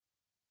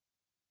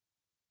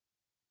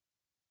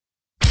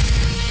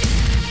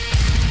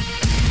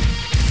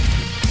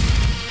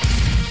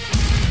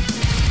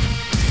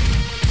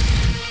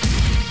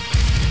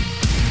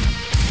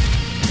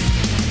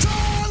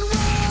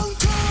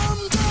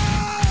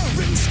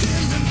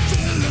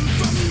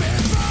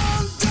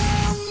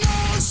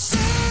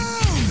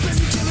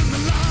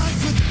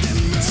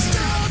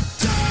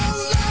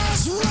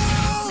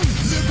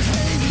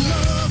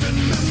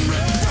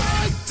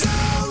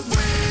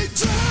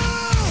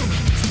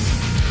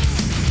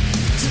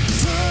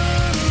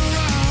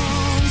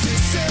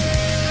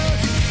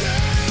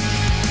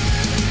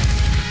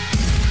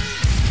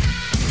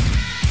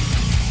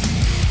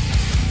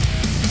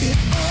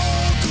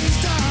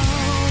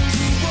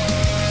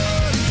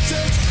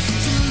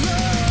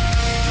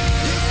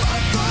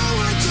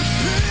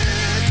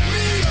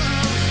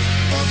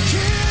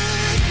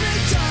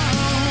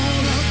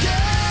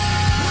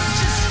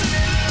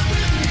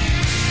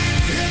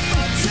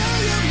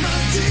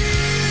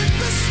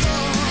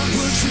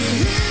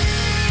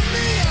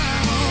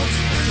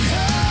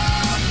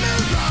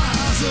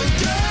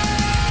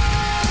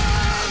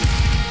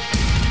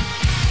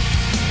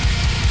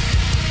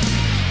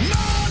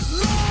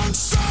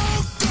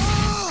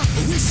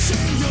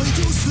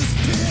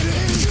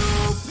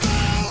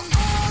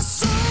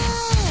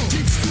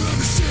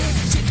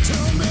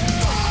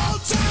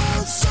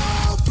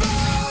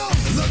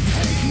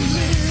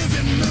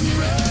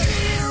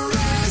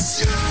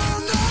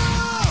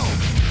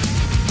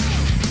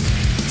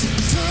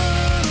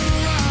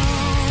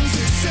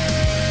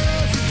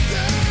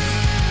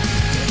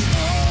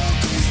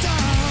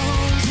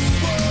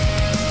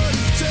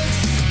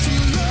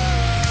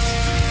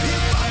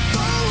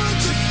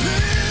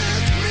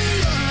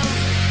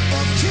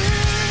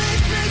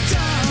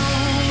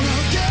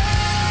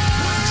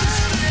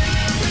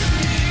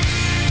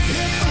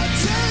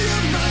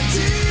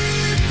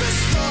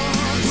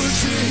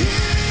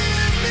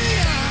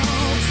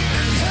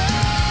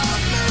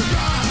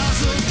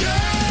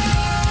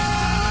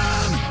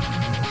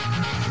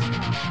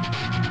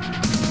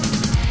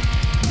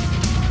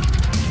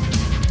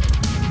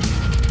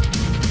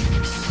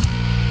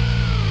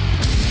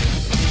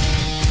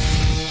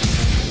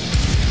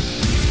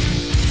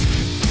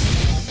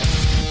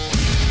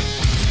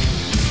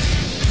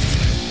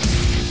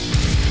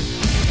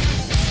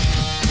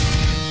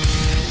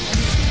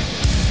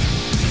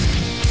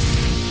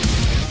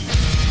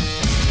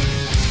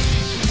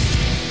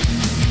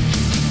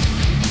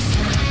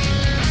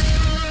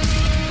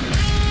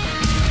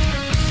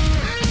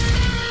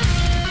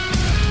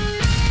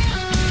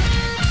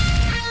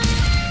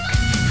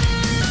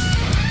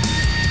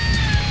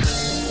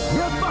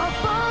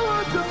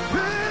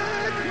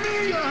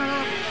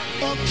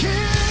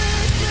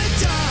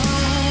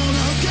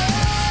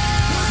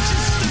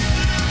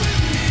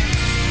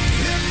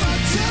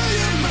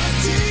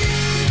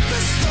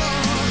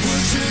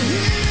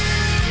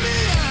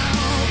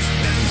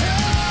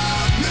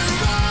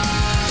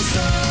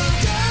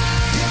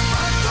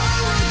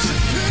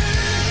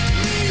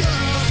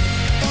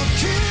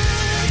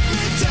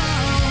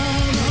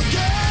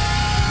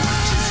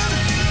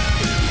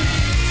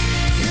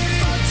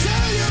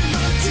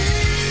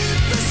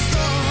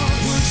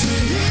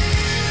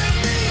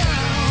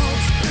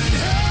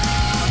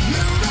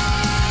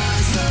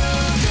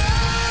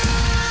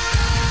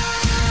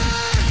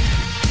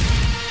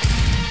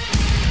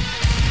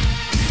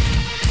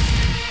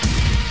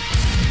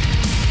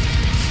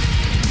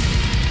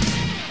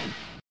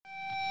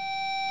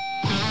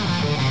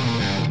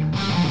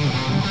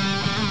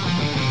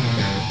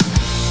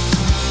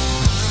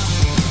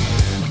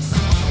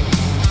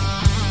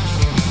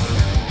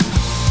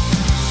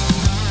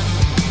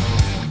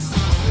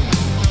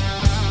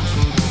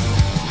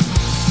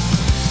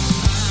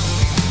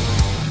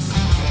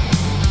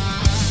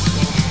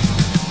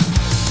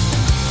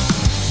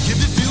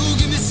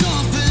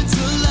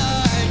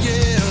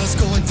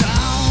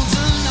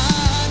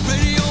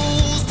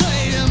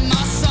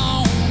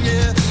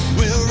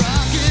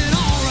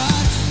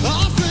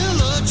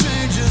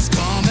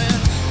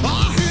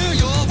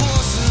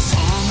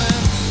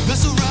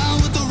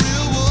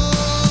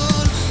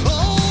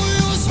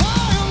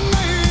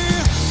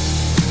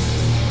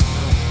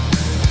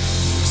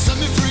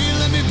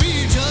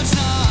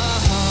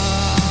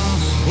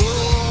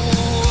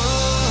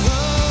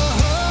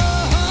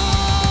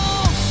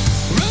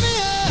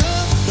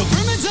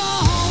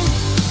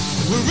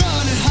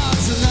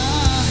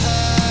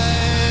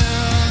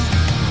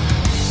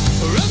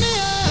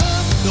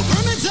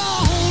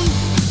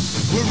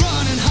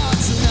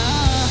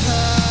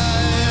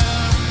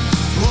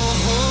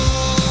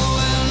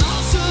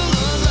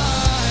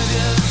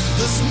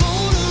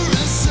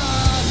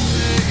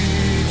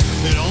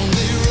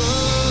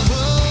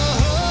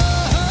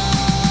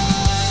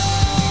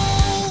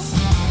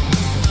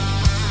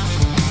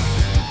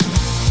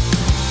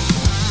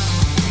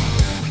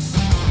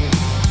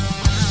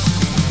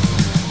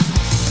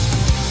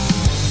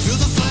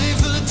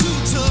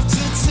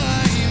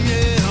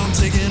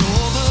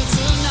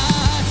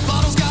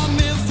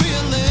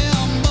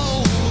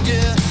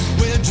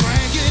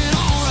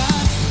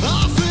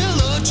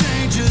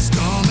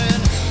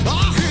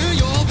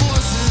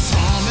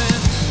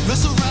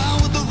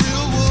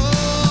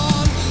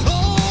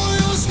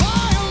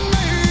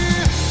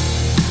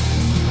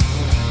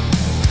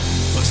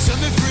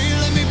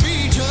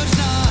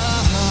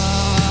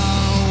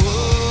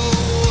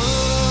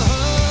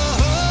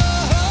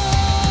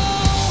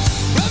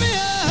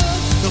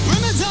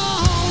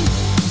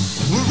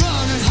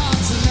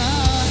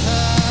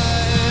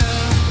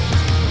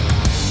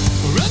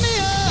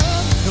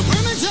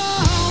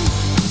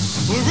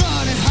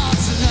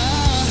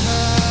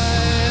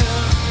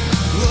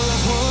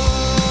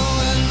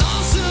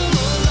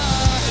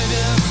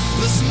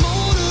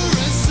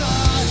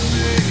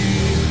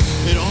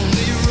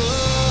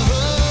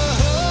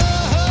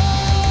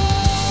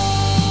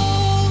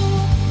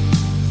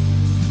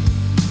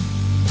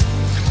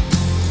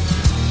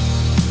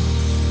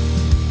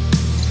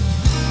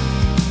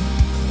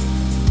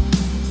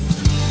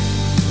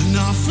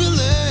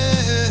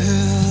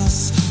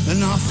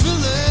I feel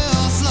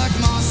less like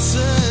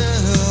myself.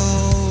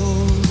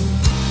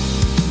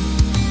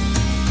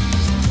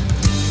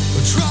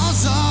 The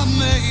trials I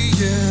make,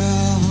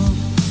 yeah.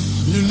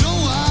 You know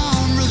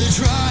I'm really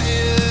trying.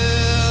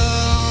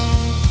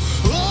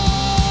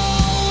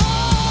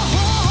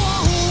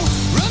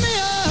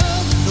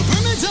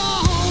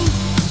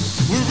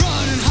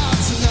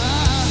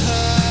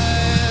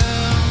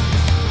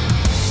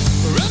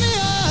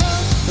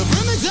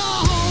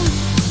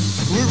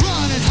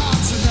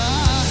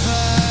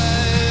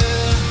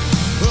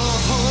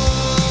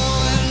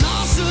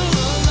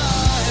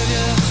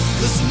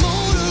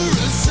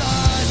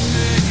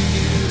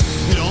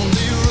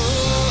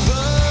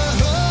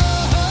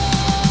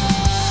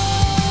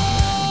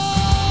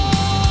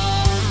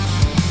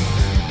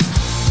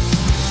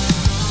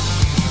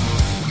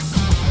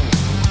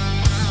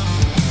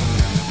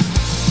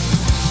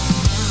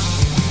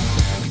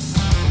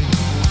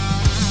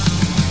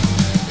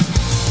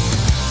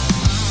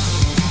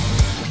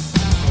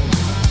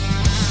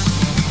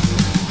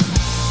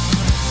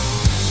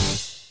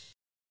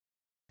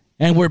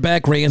 And we're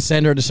back, Ray and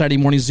Sandra, the Saturday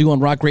Morning Zoo on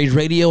Rock Rage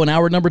Radio, and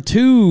hour number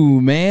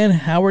 2, man.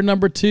 Hour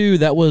number 2.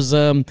 That was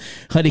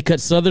Honeycut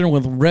Southern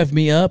with Rev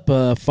Me Up,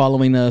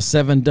 following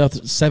Seven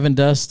Dust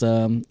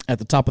at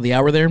the top of the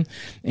hour there.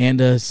 And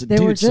they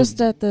were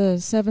just at the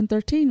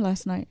 713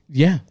 last night.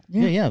 Yeah.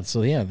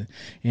 So, yeah.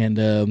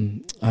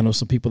 And I know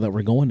some people that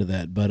were going to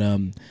that.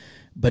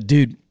 But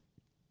dude,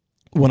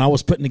 when I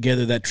was putting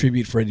together that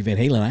tribute for Eddie Van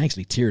Halen, I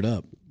actually teared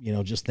up,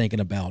 just thinking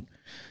about,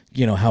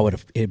 how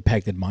it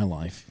impacted my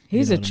life.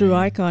 He's a true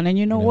icon. And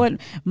you know what?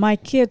 My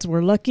kids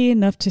were lucky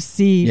enough to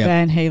see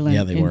Van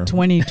Halen in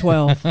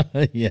 2012.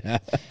 Yeah.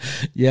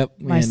 Yep.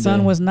 My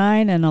son was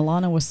 9 and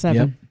Alana was 7.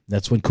 Yep.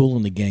 That's when Kool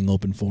and the Gang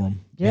opened for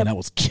him. Yep. Man, that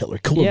was killer.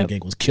 Kool and the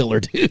Gang was killer,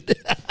 dude.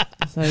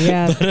 So,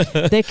 yeah,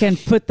 they can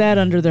put that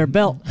under their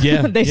belt.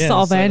 Yeah. They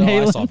saw Van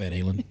Halen. I saw Van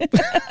Halen.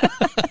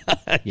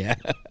 Yeah.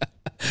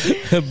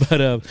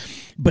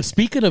 But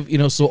speaking of,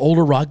 so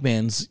older rock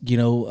bands,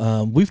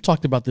 we've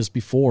talked about this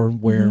before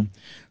where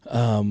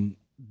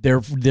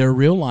they're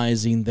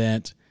realizing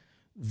that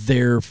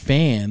their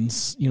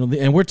fans,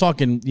 and we're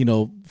talking,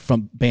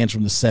 from bands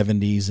from the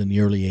 70s and the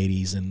early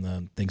 80s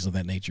and things of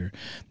that nature.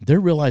 They're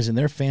realizing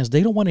their fans,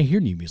 they don't want to hear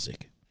new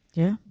music.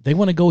 Yeah. They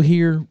want to go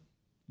hear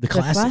the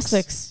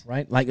classics.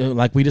 Right?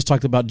 Like we just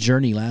talked about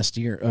Journey last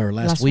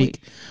week,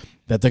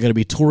 that they're going to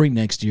be touring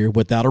next year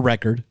without a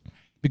record.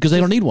 Because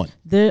they don't need one.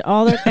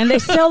 And they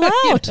sell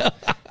out.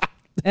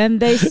 And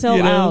they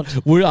sell out.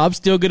 I'm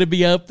still going to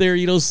be up there,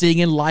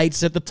 singing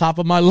Lights at the top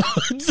of my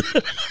lungs.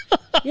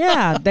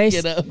 Yeah, they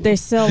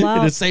sell out.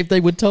 And the same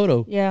thing with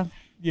Toto. Yeah.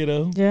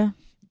 Yeah.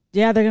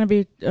 Yeah, they're going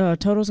to be,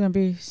 Toto's going to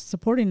be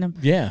supporting them.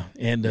 Yeah.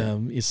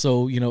 And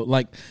so,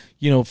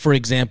 for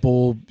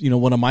example,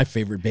 one of my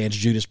favorite bands,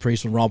 Judas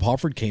Priest, when Rob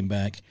Halford came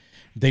back,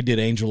 they did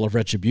Angel of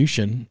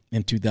Retribution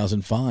in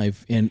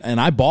 2005. And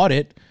I bought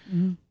it.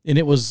 Mm-hmm. And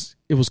it was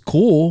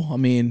cool. I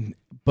mean,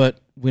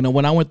 but when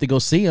I went to go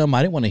see them,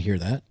 I didn't want to hear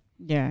that.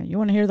 Yeah, you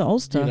want to hear the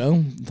old stuff.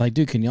 Like,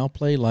 dude, can y'all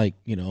play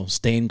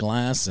Stained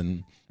Glass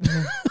and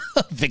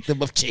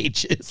Victim of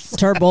Changes,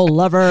 Turbo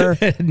Lover?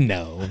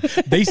 No,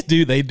 they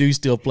do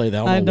still play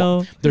that. I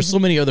know. There's so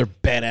many other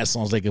badass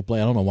songs they could play.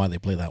 I don't know why they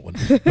play that one.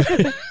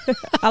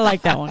 I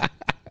like that one.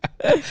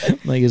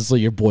 Like it's so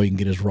your boy can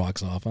get his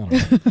rocks off. I don't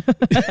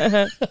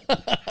know.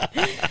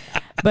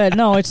 But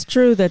no, it's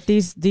true that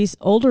these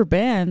older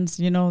bands,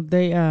 they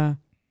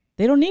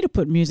don't need to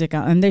put music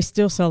out, and they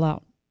still sell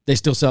out. They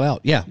still sell out.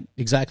 Yeah,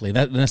 exactly.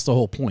 That's the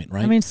whole point,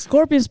 right? I mean,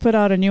 Scorpions put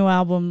out a new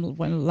album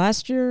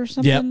last year or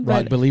something. Yeah,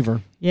 Rock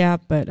Believer. Yeah,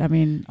 but I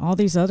mean, all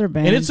these other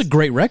bands. And it's a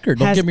great record.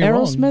 Don't get me wrong.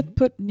 Has Aerosmith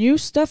put new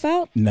stuff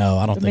out? No,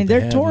 I don't think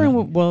they're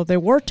touring. They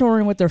were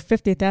touring with their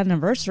 50th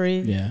anniversary.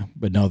 Yeah,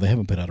 but no, they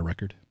haven't put out a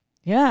record.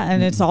 Yeah,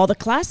 and it's all the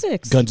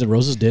classics. Guns N'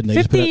 Roses did. And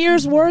 50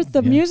 years worth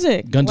of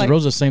music. Guns N'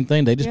 Roses, same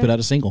thing. They just put out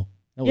a single.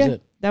 That was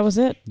it. That was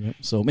it. Yep.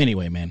 So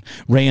anyway, man,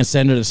 Ray and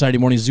Sandra, the Saturday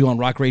Morning Zoo on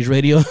Rock Rage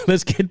Radio.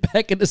 Let's get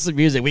back into some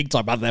music. We can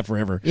talk about that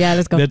forever. Yeah,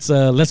 let's go.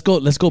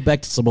 Let's go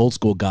back to some old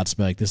school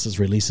Godsmack. This is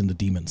Releasing the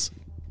Demons.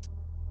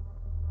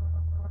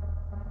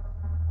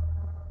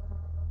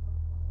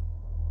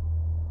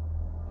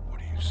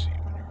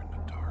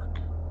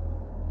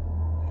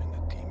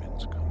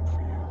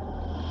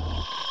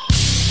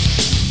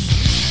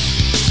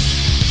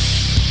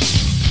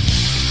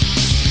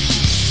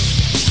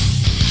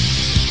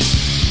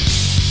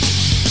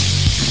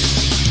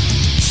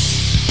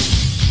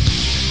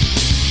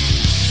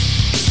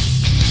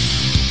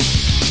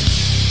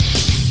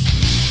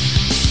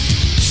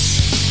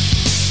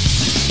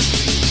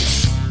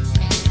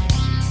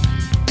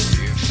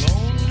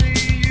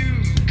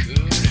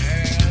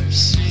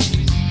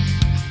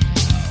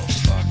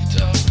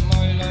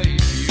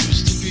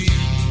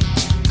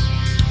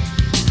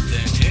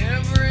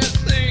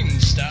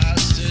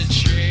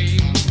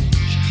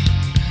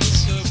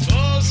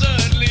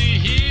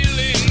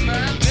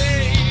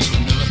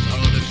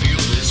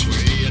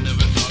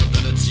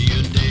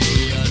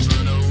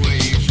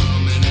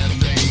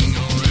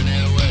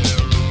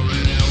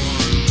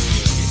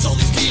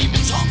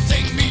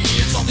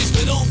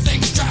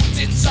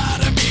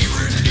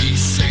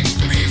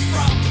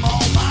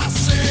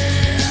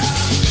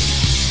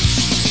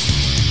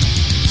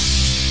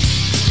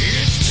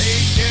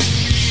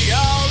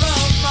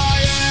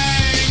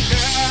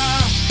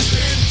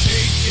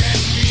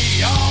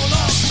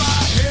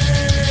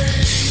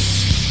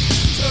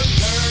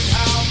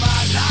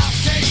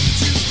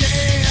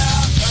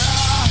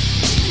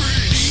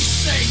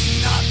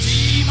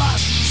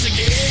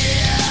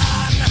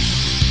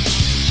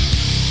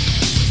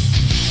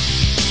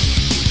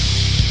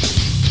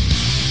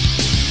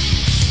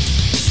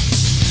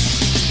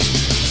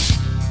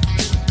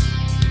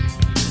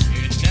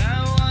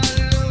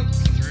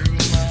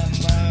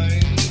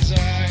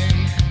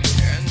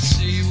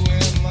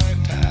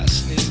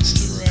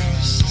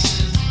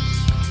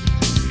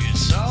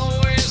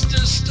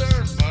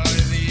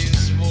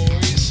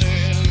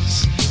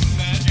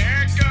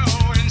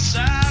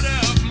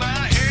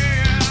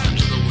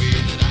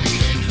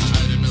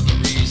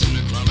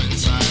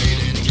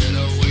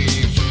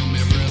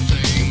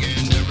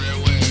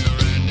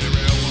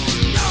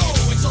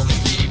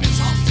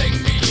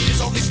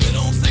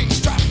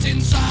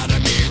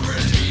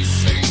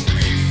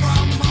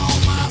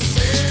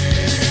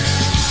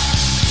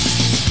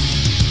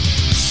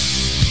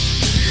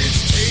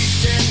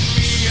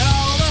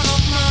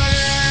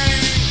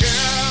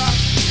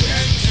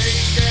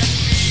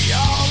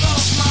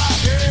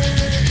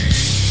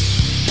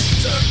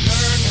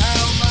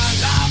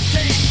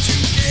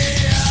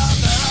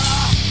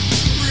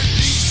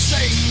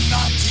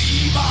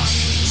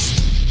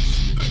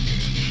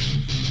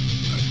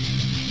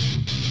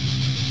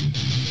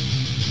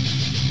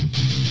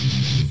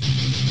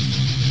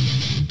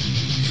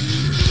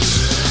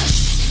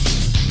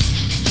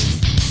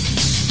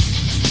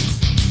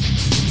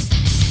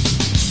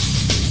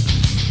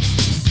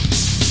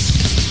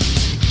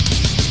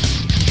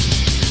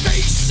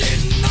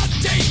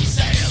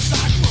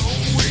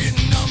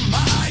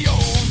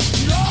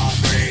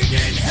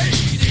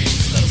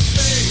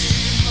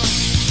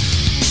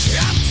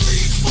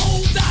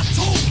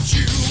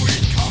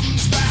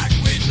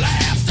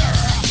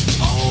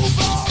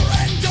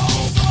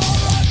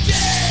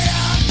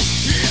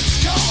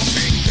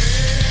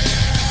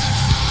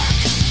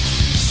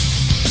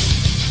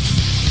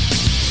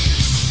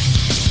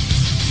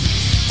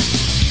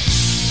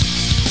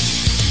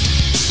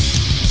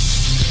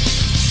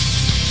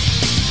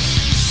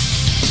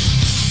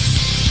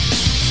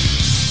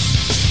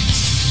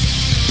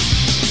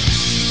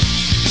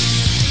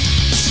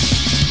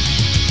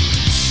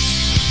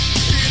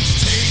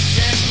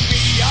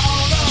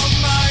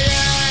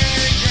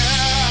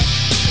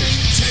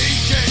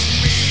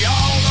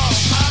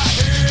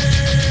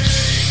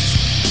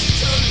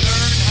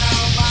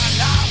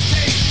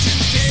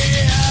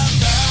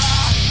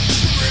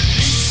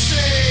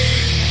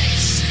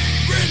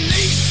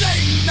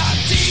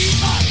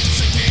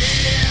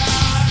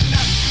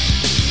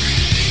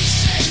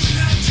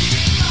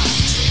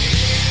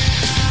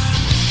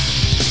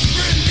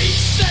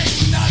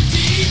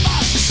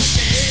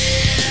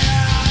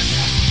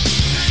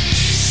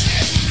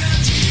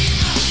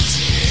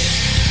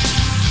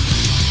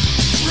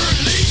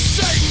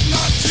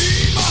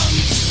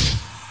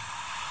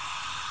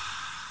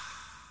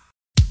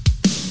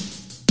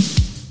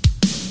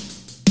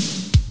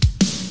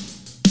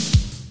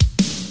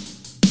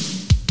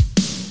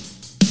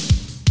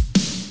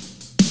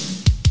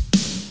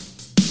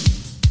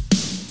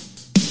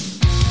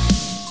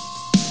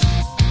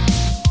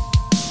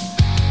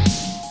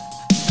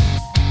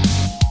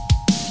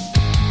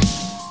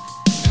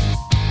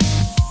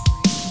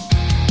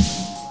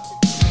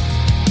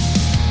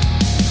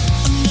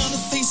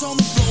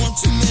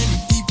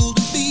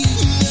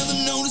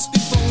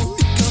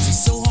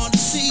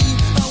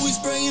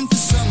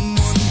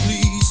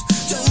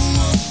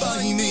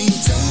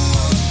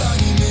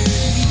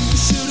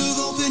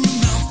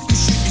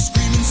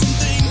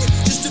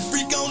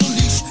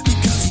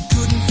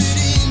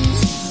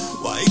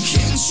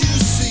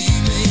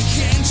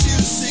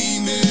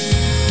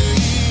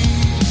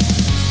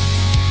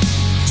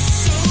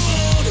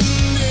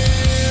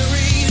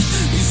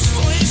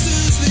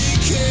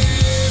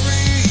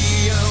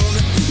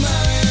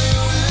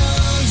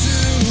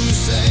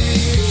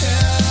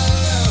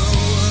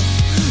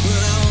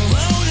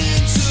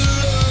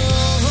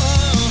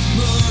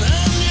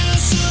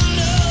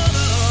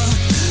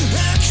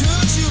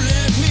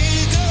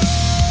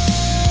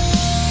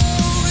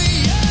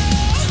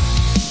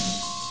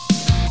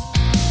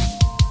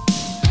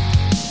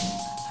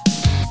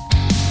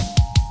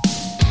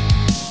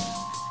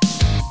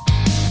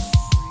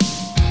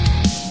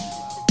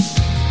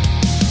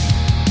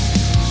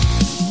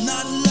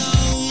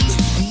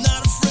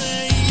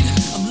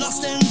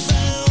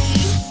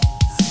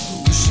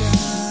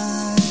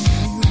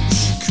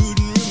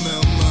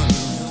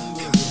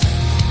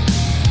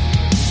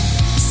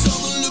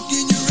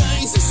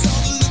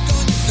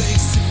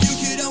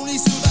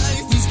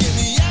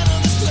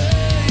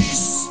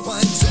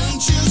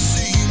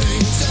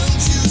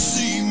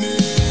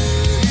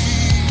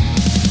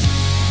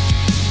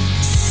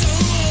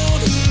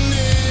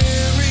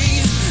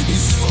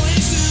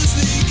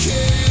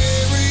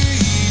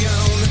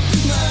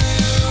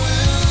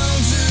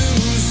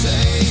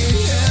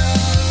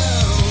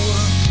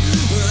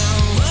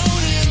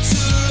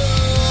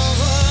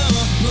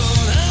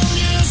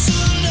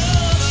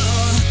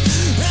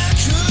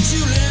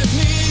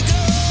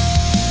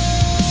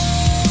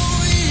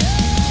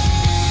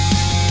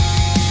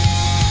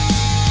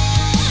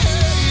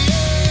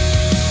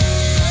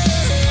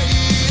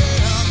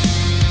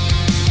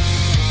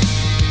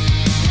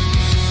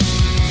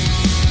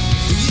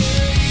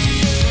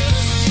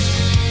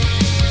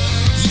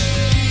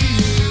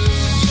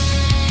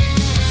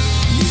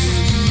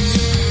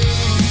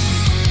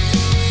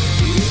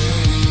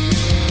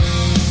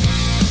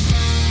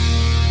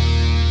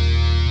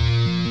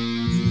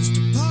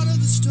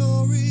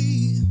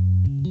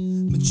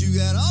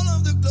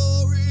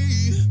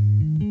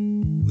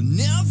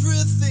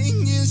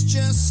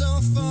 so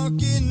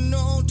fucking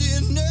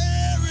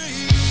ordinary.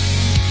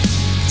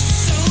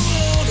 So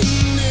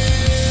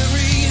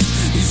ordinary.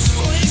 These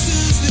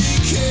voices they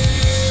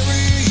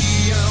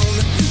carry on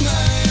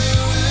my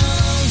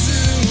will to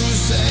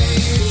say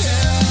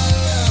hello.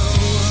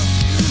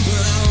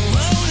 I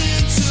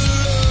wanted to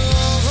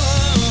love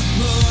her,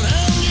 but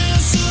I'm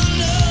just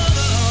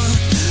another.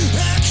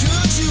 How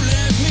could you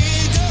let me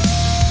go?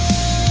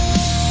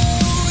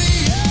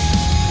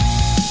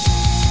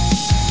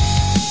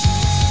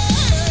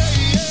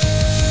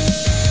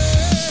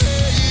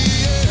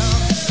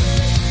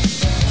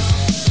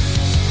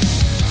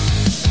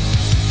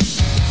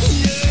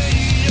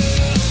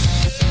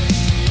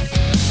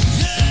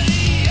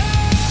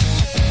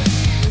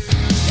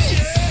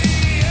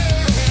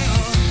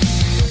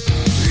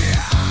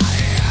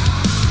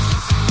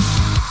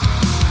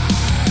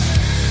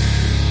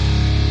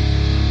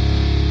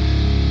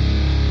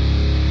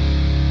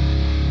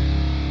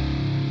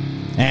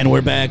 And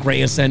we're back.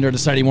 Ray and Sandra, the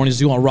Saturday Morning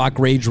Zoo on Rock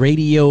Rage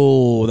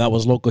Radio. That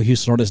was local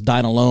Houston artist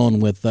Dying Alone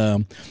with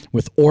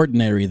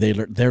Ordinary,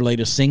 their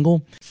latest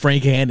single.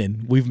 Frank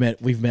Hannon, we've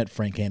met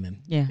Frank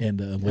Hannon, Yeah, and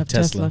with of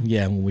Tesla. Tesla.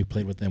 Yeah, when we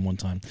played with them one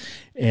time,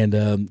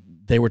 and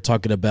they were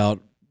talking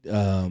about.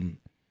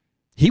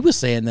 He was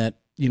saying that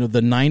the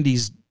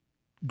 '90s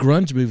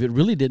grunge movement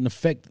really didn't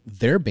affect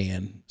their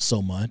band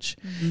so much.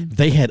 Mm-hmm.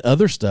 They had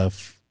other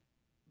stuff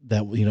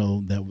that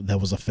that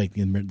was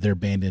affecting their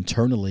band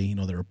internally.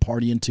 They were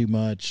partying too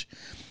much.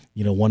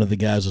 One of the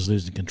guys was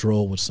losing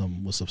control with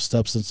some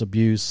substance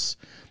abuse,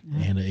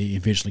 and he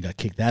eventually got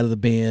kicked out of the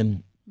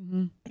band.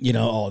 Mm-hmm.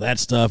 All that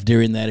stuff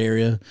during that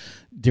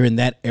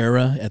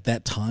era at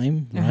that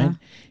time, right?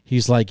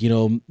 He's like,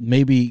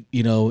 maybe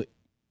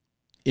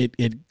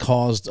it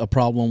caused a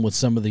problem with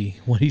some of the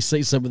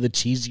some of the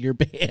cheesier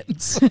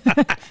bands.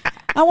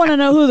 I want to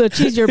know who the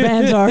cheesier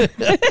bands are.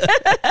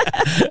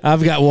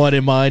 I've got one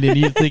in mind, and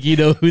you think you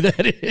know who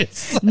that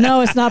is.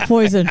 No, it's not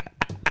Poison.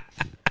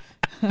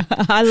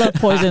 I love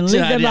Poison.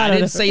 Leave them out I of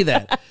didn't it. say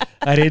that.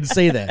 I didn't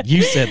say that.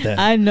 You said that.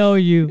 I know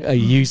you.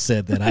 You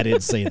said that. I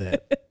didn't say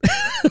that.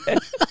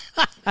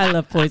 I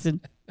love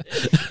Poison.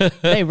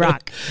 They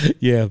rock.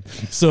 Yeah.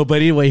 So, but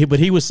anyway,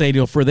 he was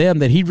saying, for them,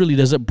 that he really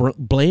doesn't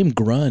blame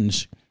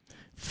grunge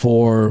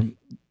for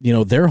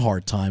their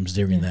hard times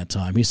during that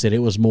time. He said it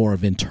was more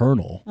of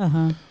internal.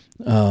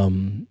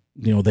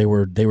 They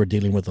were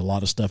dealing with a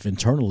lot of stuff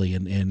internally,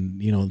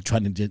 and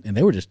trying to, and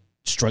they were just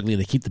struggling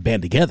to keep the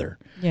band together.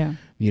 Yeah.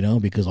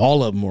 Because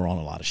all of them were on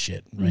a lot of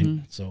shit, right?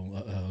 Mm-hmm.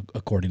 So,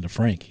 according to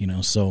Frank,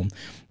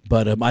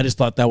 but I just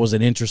thought that was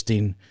an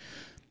interesting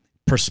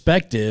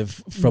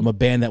perspective from a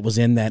band that was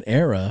in that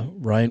era,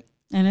 right?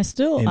 And it's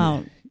still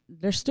out.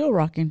 They're still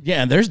rocking.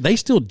 Yeah, and they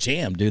still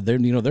jam, dude.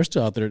 They're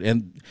still out there,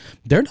 and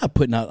they're not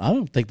putting out. I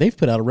don't think they've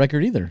put out a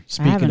record either.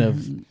 Speaking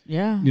of,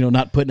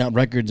 not putting out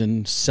records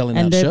and selling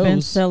out shows. And they've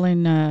been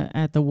selling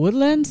at the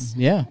Woodlands.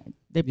 Yeah,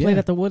 they played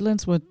at the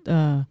Woodlands with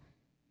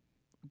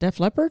Def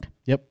Leppard.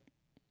 Yep.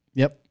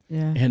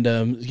 Yeah.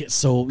 And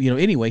so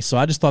anyway, so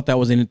I just thought that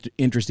was an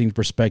interesting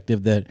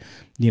perspective that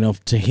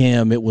to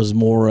him it was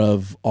more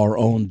of our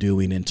own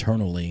doing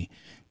internally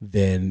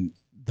than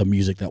the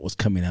music that was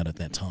coming out at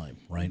that time,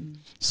 right? Mm-hmm.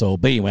 So,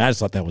 but anyway, I just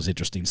thought that was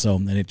interesting. So,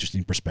 an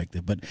interesting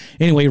perspective. But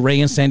anyway, Ray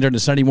and Sandra, the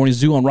Sunday Morning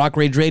Zoo on Rock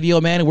Rage Radio,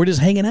 man, and we're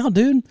just hanging out,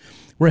 dude.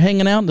 We're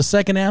hanging out in the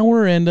second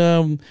hour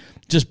and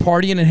just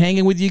partying and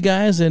hanging with you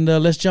guys. And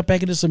let's jump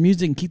back into some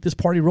music and keep this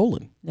party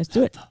rolling. Let's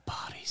do it. Let the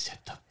bodies hit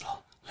the floor.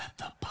 Let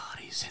the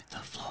bodies hit the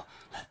floor.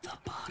 Let the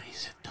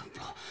bodies hit the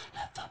floor.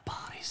 Let the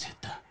bodies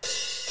hit the floor.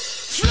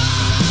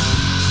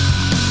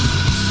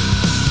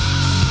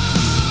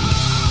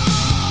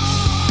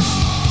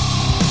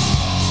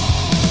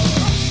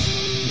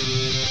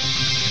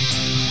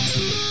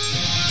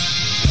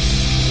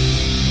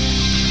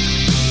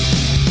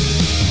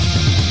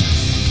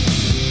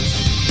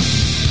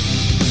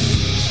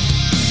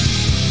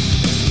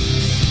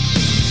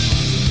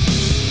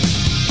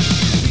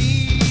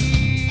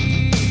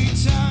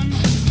 Beaten,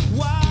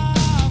 why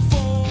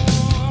for?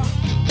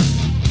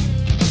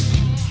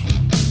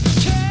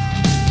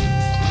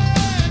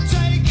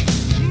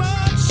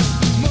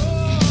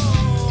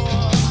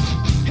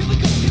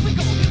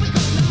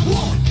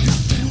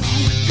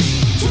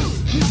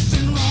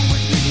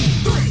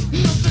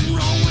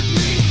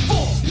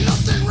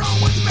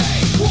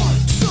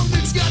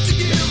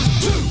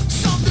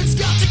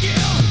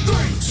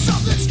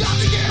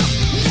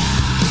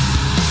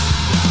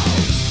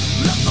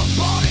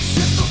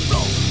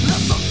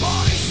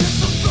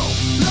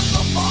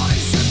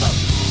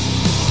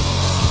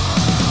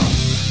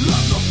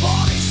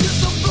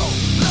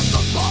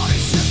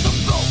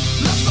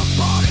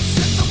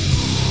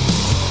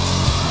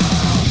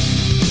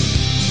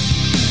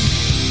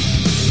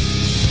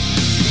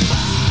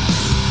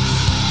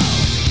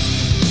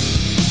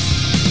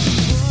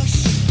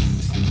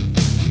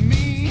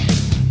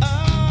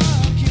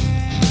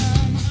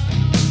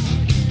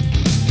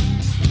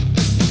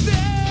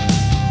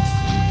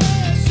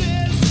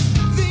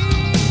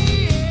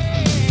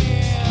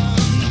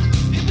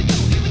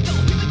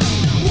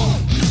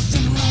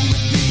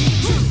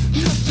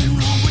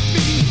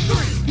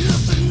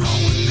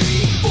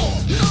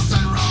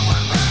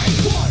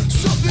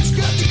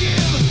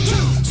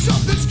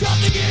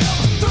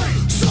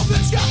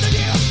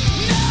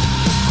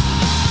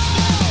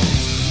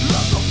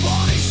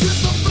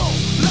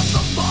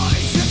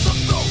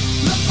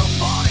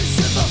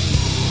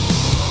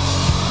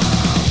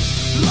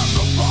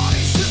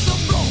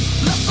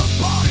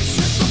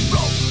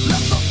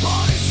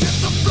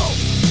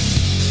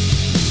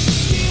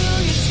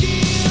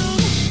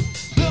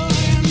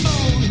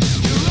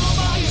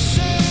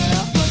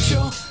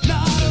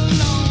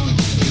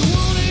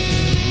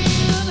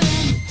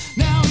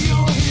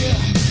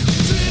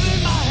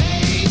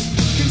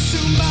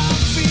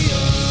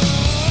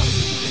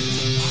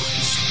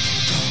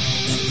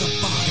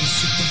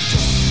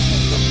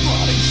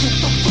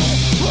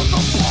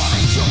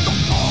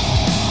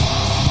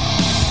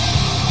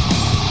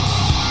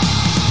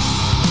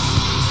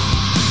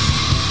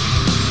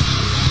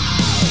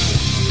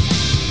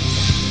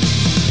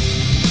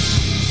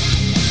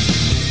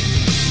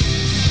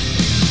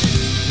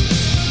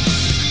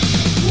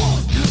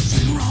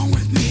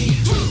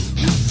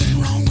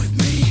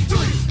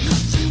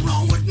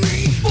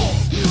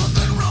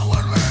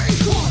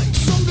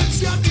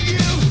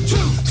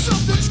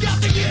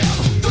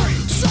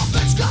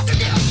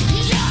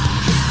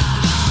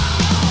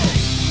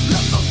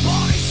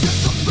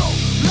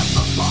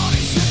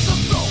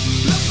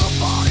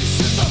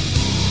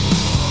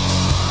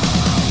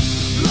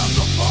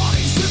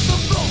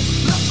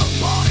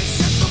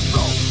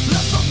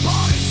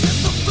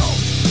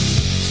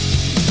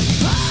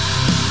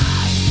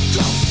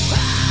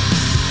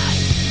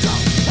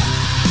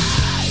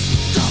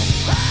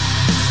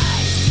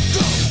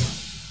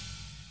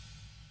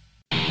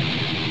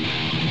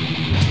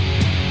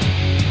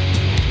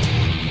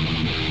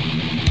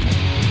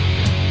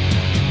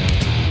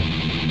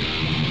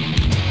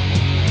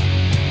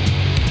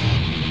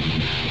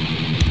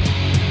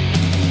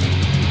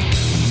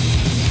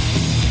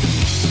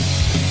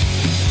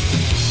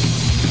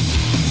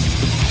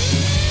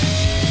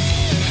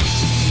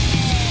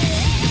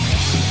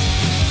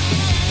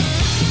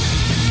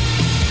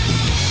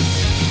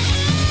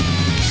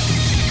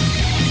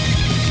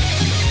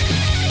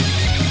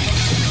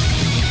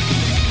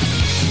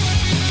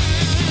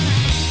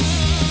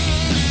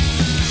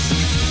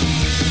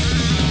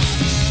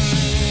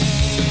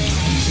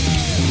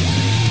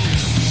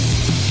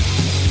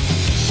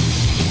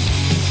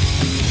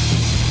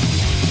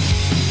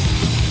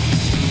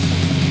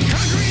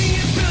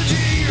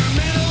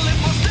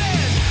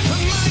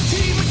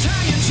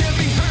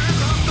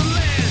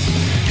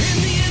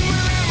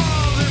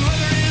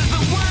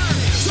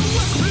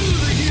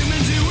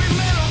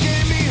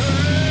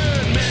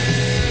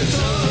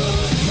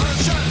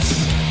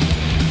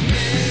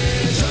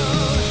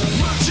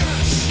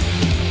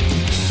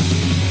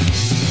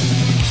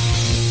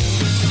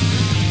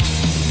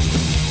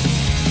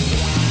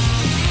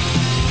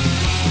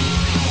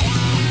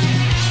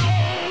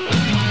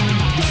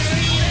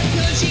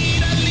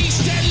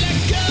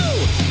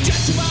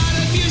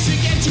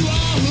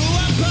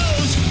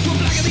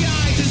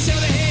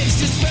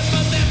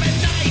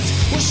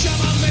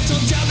 shove our metal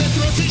down their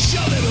throats and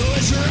show them who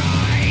is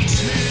right.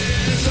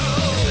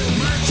 Metal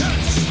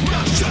merchants,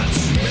 merchants,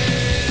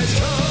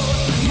 metal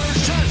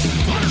merchants,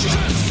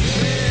 merchants,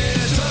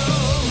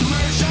 metal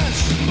merchants,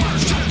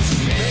 merchants,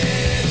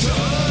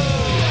 metal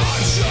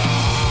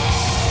merchants.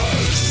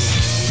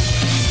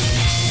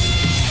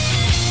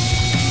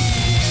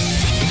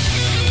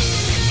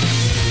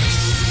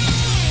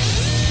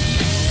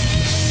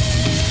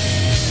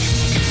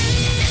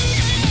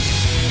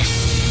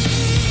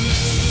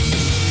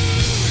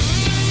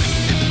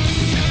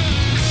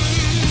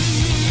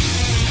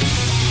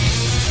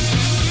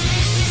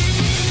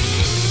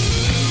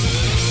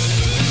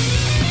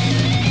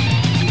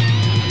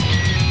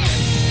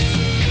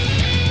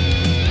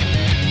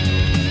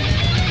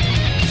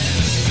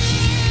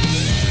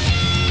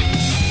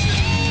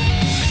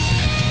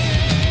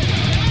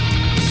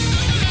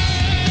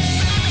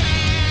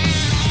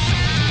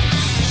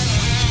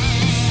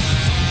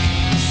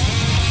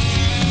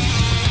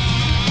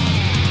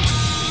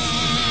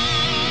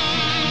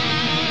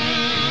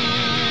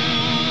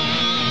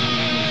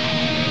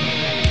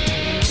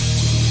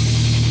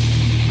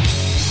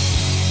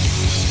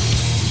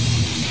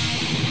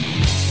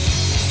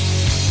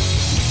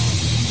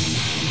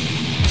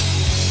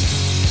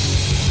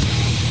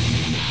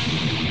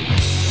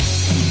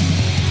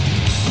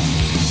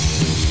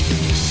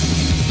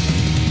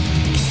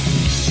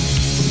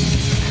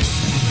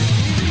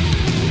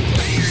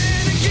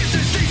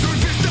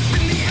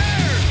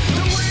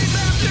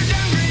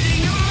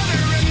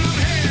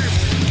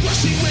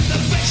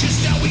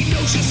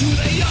 Just who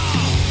they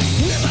are.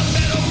 We're the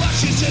metal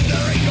Russians and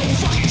there ain't no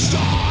fucking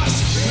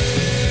stars.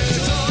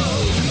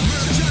 Metal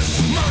merchants,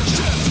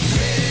 merchants,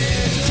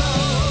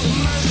 metal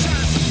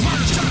merchants,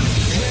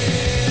 merchants,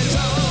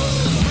 metal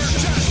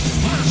merchants,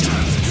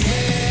 merchants,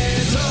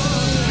 metal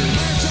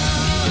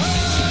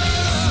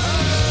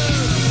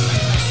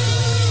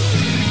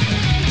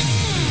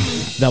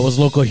merchants. That was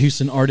local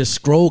Houston artist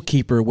Scroll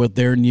Keeper with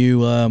their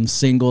new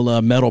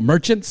single Metal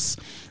Merchants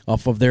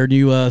off of their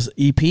new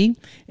EP.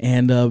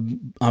 And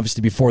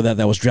obviously before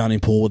that was Drowning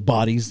Pool with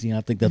Bodies. You know,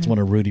 I think that's one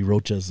of Rudy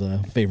Rocha's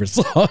favorite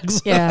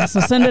songs. Yeah, so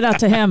send it out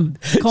to him,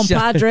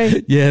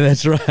 compadre. Yeah,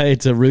 that's right.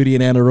 To Rudy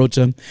and Ana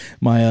Rocha,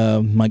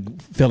 my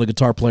fellow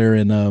guitar player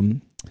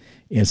in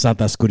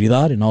Santa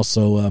Oscuridad, and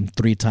also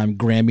 3-time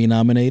Grammy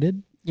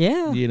nominated.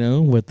 Yeah. You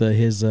know, with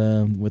his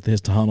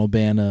Tejano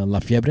band La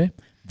Fiebre,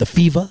 the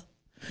Fever.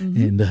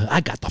 And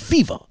I got the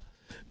fever.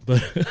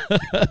 But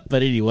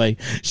anyway,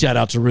 shout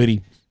out to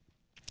Rudy.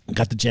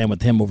 Got to jam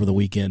with him over the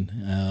weekend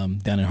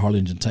down in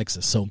Harlingen,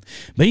 Texas. So,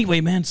 but anyway,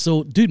 man.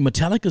 So, dude,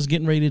 Metallica's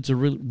getting ready to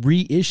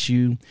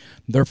reissue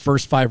their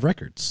first 5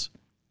 records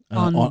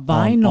On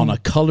vinyl. on a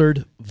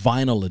colored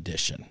vinyl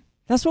edition.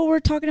 That's what we were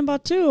talking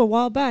about too a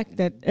while back.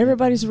 That a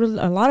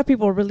lot of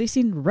people are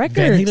releasing records.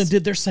 Van Halen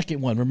did their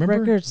second one. Remember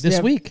records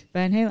this week?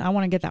 Van Halen. I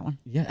want to get that one.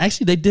 Yeah,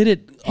 actually, they did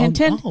it. Hint,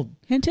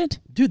 hint.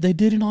 Dude, they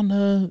did it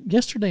on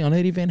yesterday on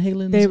Eddie Van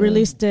Halen's. They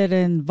released it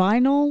in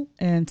vinyl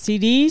and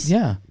CDs.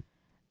 Yeah.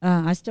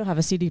 I still have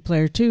a CD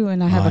player too,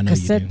 and I have I a know you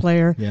cassette do.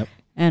 player. Yep.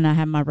 And I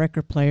have my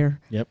record player.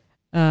 Yep.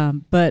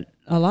 But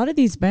a lot of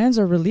these bands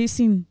are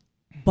releasing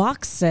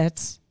box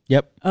sets.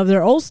 Yep. Of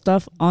their old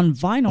stuff on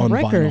vinyl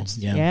records.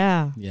 Vinyl,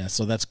 Yeah. Yeah,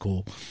 so that's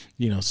cool.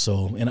 You know,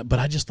 so but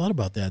I just thought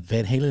about that.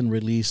 Van Halen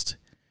released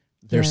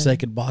their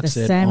second box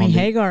set Sammy on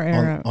Hagar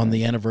era on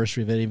the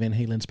anniversary of Eddie Van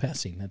Halen's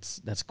passing.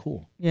 That's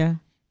cool. Yeah.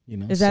 You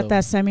know, Is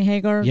that Sammy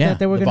Hagar Yeah, that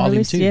they were the going to volume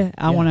release? 2. Yeah,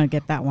 I Yeah. want to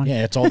get that one.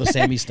 Yeah, it's all the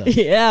Sammy stuff.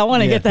 Yeah, I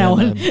want to get that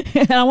one.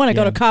 And I want to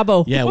go to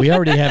Cabo. Yeah, we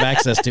already have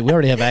access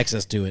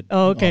to it.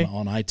 Oh, okay.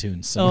 On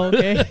iTunes. So Oh,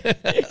 okay.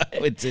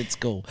 it's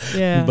cool.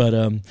 Yeah. But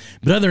other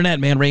than that,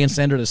 man, Ray and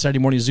Sandra, the Saturday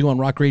Morning Zoo on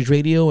Rock Rage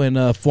Radio,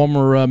 and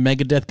former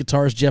Megadeth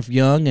guitarist Jeff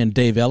Young and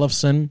Dave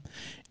Ellefson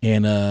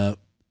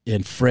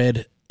and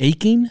Fred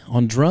Aching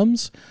on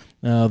drums.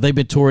 They've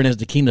been touring as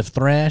the King of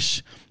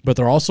Thrash, but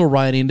they're also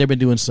writing. They've been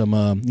doing some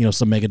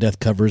some Megadeth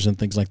covers and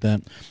things like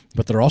that.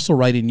 But they're also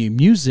writing new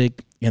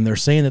music, and they're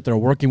saying that they're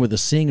working with a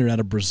singer out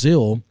of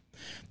Brazil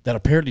that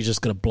apparently is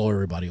just going to blow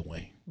everybody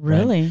away.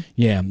 Really? Right?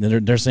 Yeah, and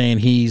they're saying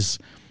he's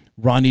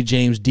Ronnie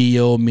James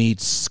Dio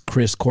meets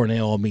Chris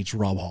Cornell meets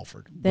Rob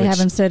Halford. They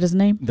haven't said his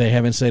name? They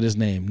haven't said his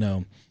name,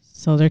 no.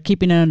 So they're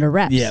keeping it under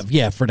wraps.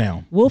 Yeah, for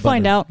now. We'll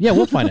find out. Yeah,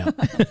 we'll find out.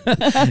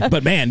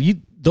 But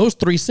man, those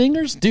 3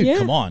 singers, dude, Yeah.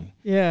 come on.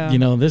 Yeah. You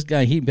know, this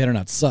guy, he better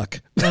not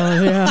suck.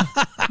 Oh, yeah.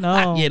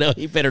 No. You know,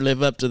 he better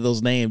live up to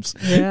those names.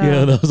 Yeah. You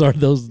know,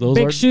 those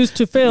Big are shoes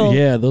to fill.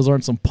 Yeah, those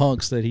aren't some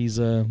punks that he's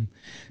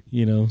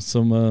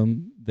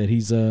that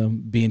he's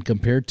being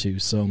compared to.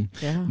 So,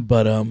 Yeah.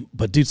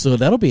 but dude, so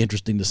that'll be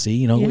interesting to see.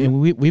 You know, Yeah. and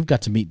we've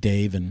got to meet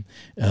Dave and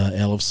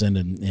Ellefson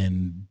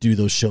and do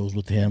those shows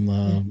with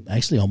him.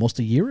 Actually, almost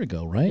a year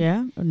ago, right?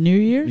 Yeah. New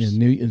Year's.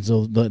 Yeah,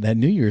 so that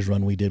New Year's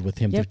run we did with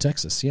him through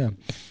Texas, yeah.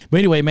 But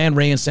anyway, man,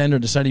 Ray and Sandra,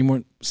 the Saturday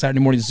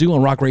morning Zoo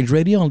on Rock Rage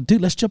Radio.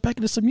 Dude, let's jump back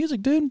into some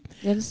music, dude.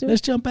 Yeah, let's do it.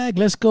 Let's jump back.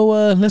 Let's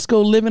go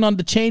living on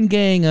the Chain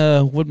Gang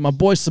with my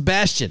boy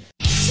Sebastian.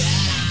 Turn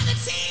on the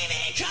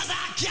TV 'cause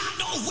I got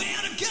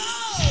nowhere to go.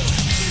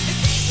 It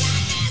seems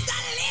like there's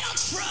a little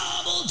trouble.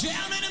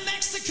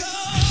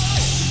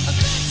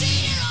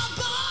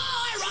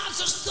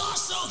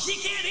 he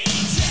can't eat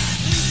it.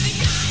 He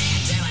got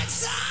into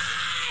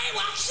inside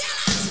while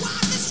killers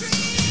walk the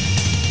street.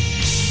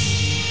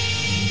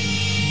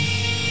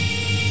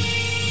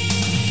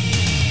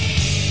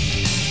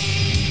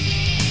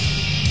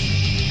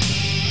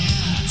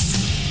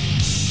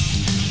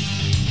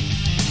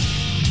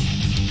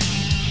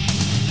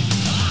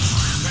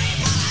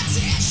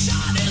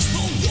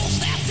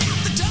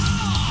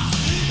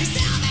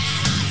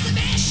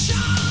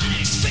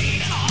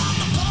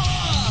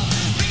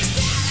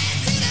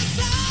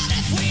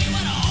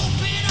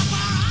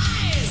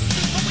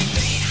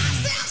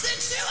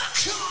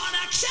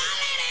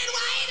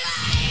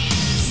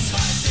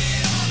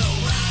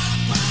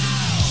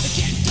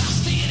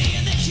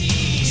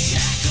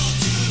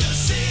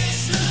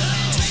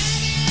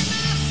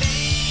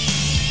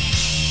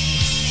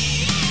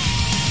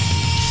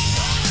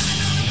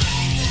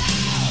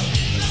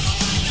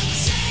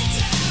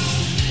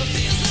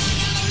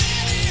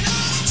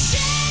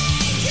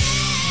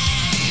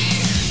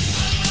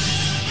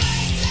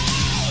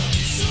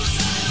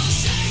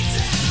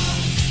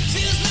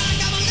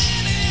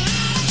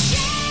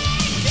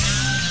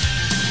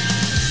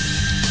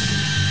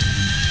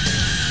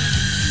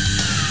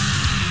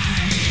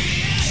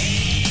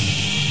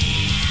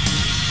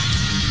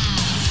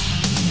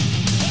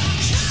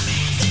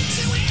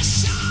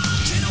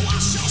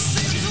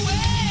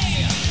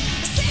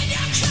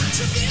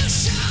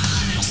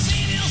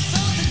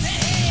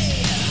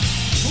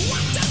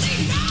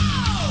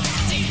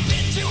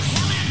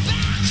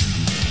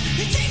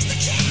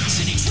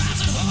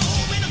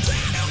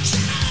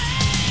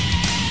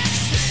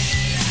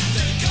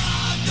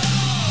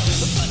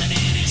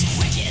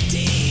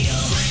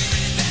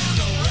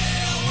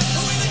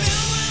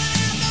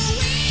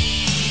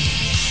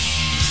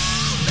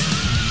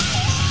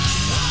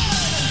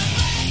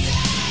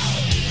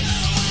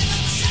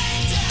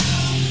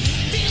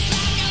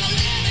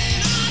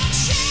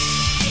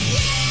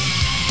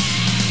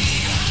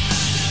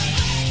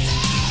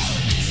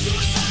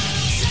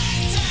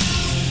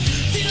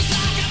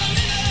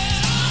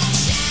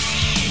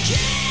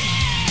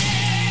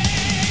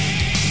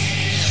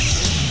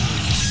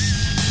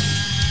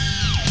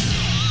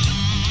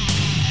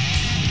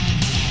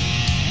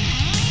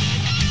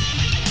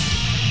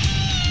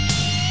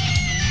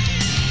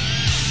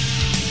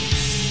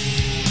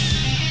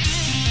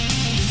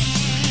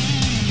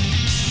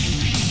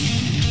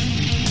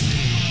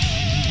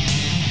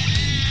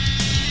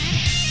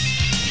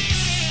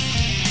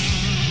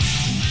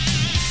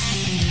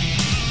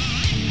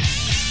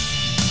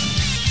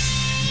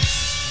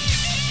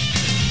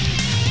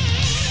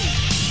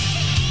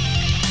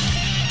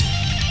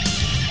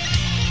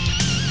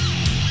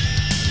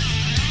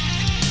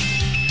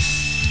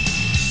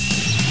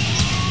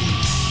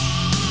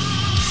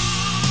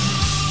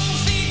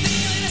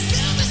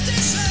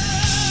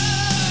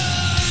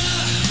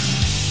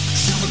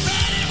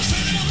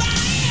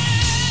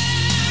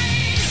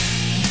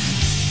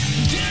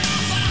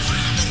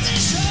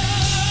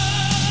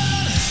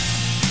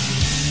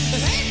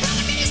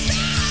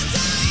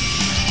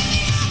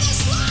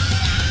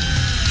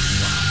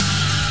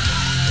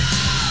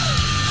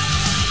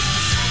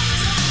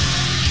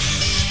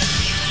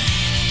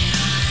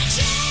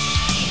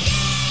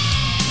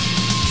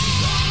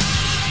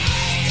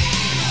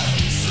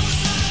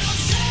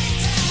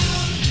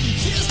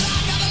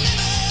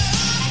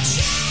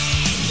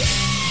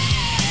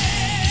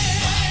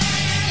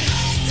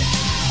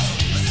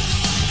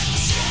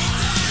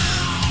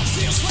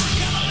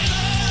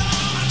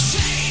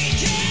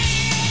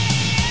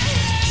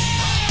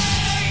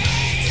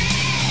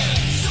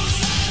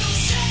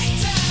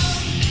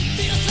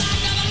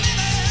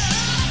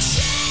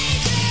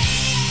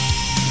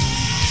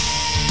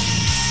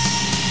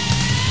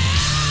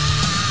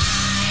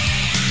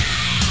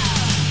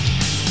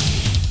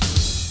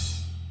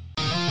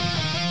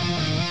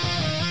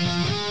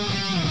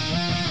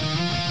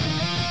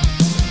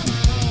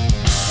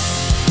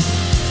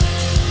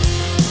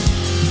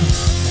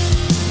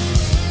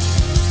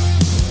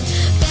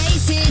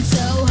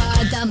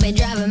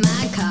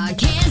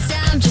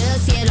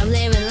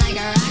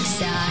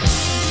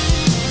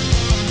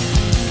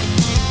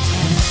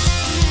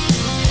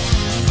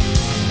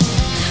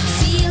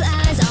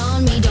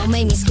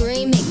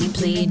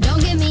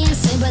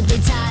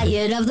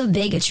 tired of the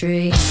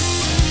bigotry.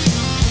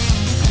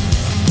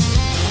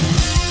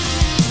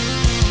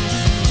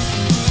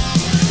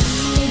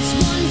 It's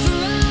one for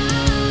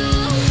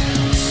all,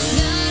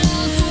 not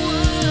all for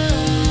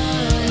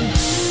one.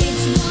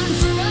 It's one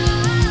for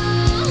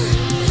all,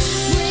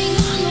 bring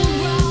on the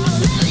roll.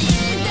 Let me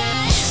hit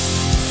that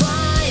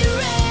fire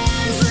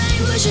and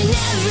flame, pushing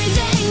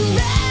everything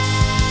back.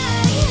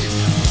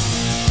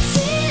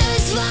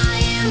 Tears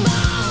flying,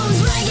 bones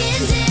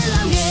breaking till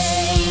I'm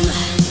game.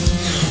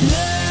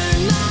 Learn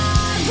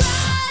my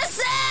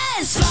process.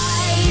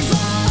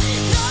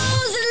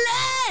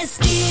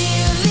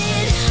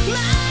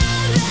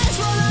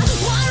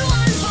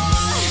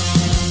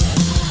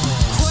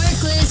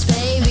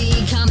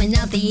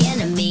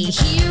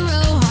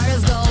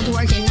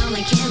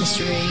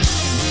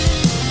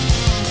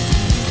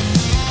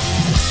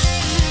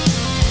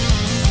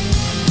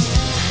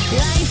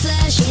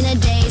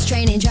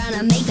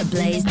 gonna make the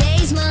plays.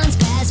 Days, months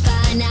pass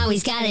by, now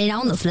he's got it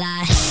on the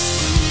fly.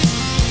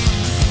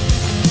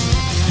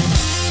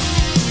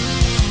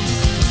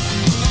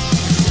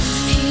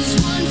 He's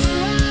one for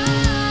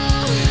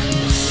all,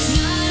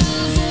 not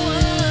all for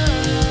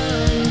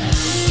one.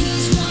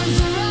 He's one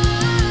for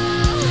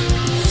all,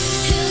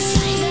 he'll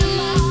save them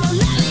all.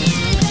 Let me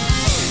hit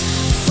that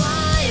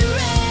fire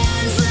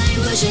and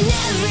flame, pushing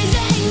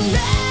everything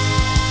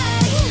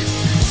back.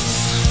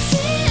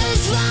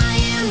 Fears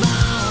flying,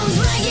 bones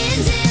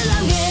breaking till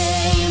I'm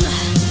game.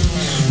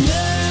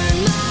 Learn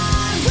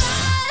my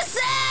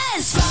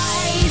process,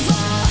 fight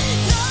for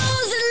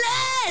those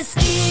less.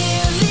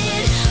 Give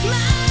it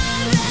my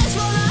best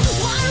for the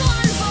one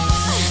for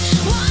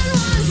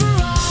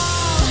all,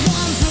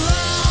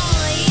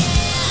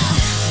 yeah.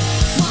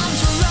 One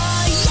for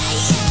all, yeah,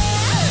 yeah.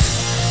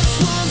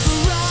 One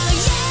for all,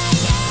 yeah,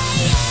 yeah,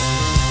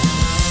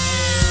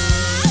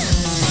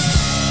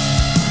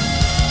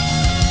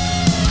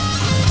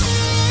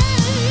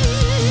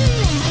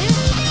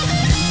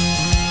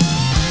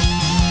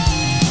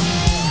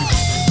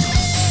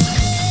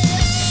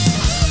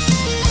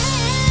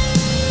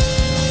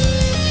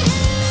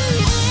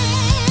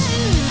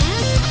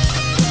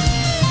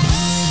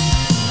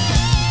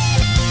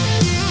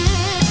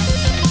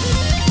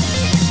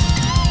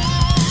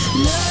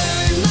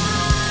 Learn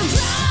my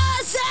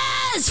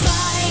process,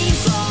 fight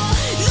for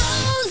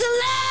those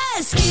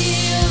less.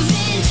 Give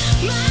it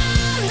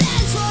my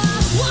best for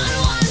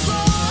one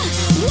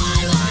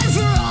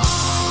for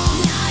all.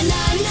 Na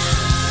na na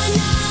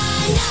na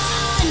na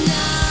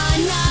na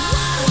na.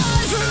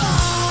 One for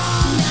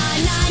all. Na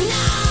na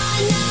na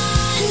na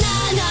na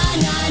na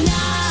na na.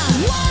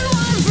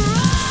 One for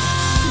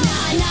all. Na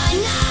na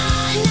na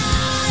na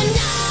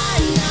na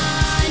na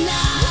na.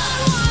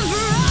 One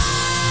for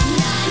all.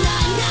 Na na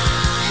na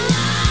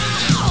na.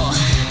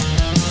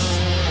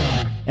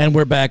 And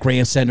we're back, Ray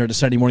and Sandra, the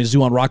Saturday Morning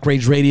Zoo on Rock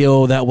Rage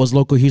Radio. That was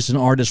local Houston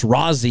artist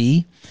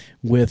Rozzy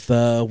with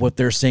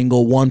their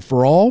single "One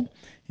for All."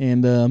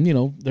 And they're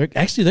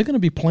going to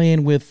be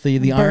playing with the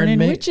Burning Iron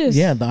Maidens. Witches.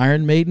 Yeah, the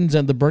Iron Maidens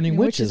and the Burning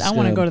Witches. I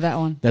want to go to that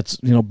one. That's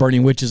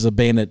Burning Witches, a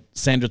band that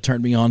Sandra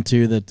turned me on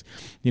to. That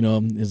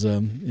is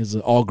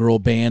an all girl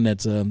band.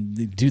 That's they're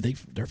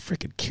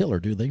freaking killer,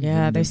 dude.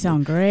 They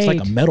sound great. It's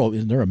like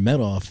they're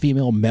a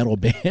female metal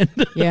band.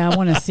 Yeah, I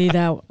want to see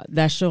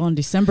that show on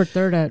December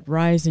 3rd at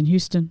Rise in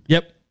Houston.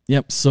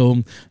 Yep.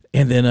 So,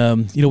 and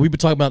then we've been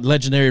talking about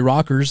legendary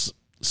rockers.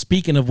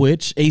 Speaking of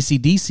which,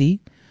 AC/DC,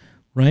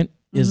 right,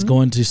 is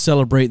going to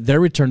celebrate their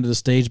return to the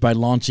stage by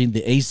launching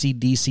the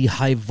AC/DC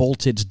High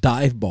Voltage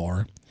Dive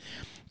Bar,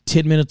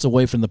 10 minutes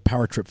away from the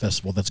Power Trip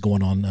Festival that's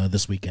going on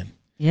this weekend.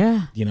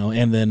 Yeah.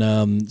 And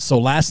then so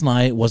last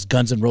night was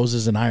Guns N'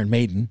 Roses and Iron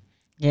Maiden.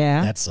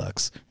 Yeah. That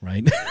sucks,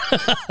 right?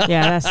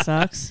 Yeah, that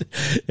sucks.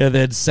 And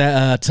then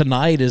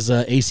tonight is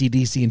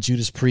AC/DC and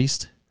Judas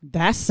Priest.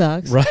 That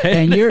sucks. Right.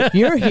 And you're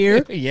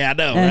here. Yeah, I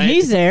know, And right?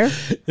 he's there.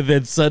 And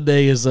then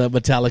Sunday is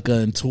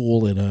Metallica and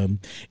Tool,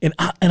 and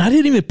I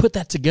didn't even put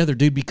that together,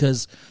 dude,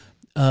 because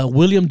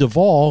William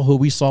Duvall, who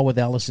we saw with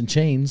Alice in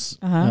Chains,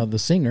 the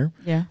singer,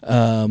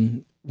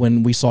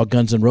 when we saw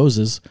Guns N'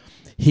 Roses,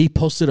 he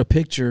posted a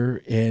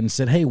picture and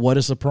said, "Hey, what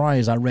a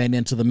surprise! I ran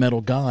into the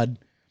Metal God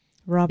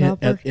Rob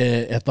at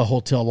Halford. the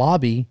hotel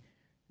lobby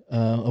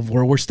of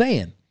where we're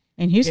staying."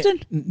 In Houston?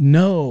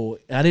 No,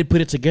 I didn't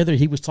put it together.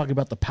 He was talking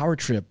about the Power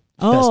Trip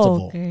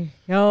Festival. Okay.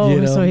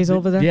 Oh, so he's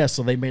over there? Yeah,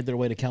 so they made their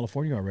way to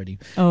California already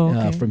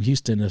from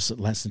Houston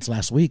since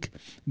last week.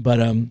 But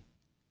I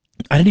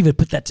didn't even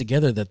put that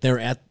together that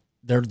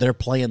they're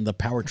playing the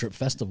Power Trip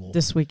Festival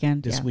This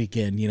weekend.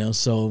 weekend,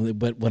 so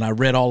but when I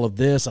read all of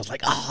this, I was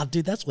like, oh,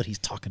 dude, that's what he's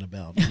talking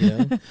about.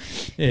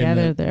 Yeah,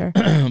 they're there.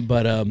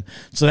 But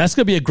so that's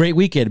gonna be a great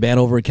weekend, man,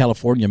 over in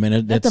California,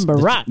 man. That's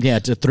rock. Yeah,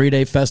 it's a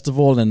 3-day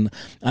festival, and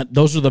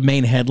those are the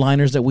main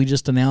headliners that we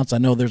just announced. I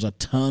know there's a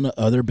ton of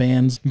other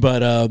bands,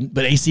 but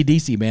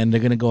AC/DC, man, they're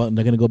gonna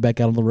go back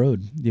out on the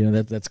road.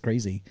 That's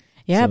crazy.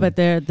 Yeah, So- but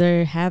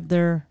they have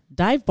their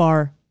dive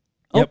bar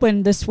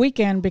open this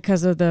weekend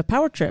because of the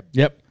Power Trip.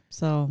 Yep.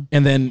 So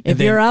And then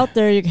if you're out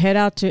there, you can head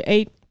out to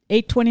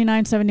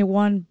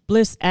 82971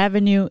 Bliss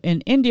Avenue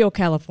in Indio,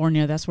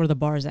 California. That's where the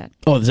bar's at.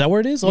 Oh, is that where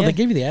it is? Oh, Yeah. they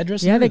gave you the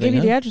address? Yeah, and they gave you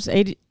everything, the huh?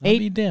 address. I'll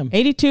be damned.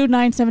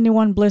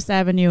 82971 Bliss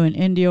Avenue in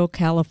Indio,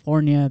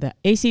 California. The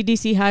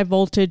AC/DC High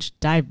Voltage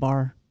Dive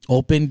Bar.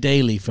 Open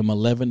daily from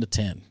 11 to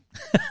 10.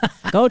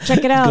 Go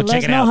check it out. Go Let check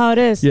us it know out. how it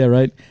is. Yeah,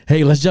 right.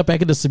 Hey, let's jump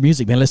back into some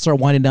music, man. Let's start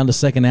winding down the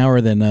second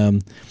hour,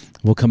 then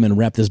we'll come in and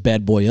wrap this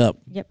bad boy up.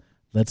 Yep.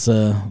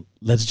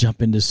 Let's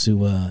jump into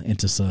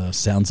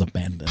Sounds of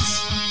Madness.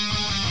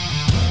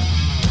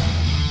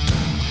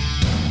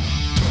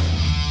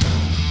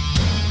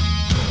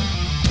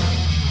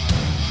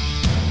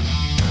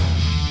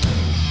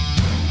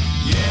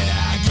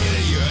 Yeah, I get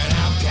it, you're an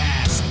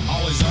outcast.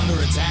 Always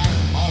under attack,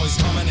 always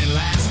coming in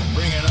last.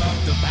 Bringing up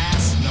the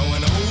past, no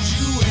one owes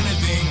you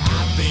anything.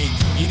 I think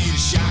you need a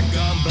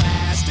shotgun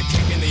blast, a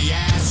kick in the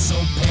ass. So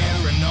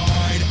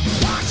paranoid,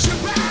 watch your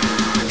back.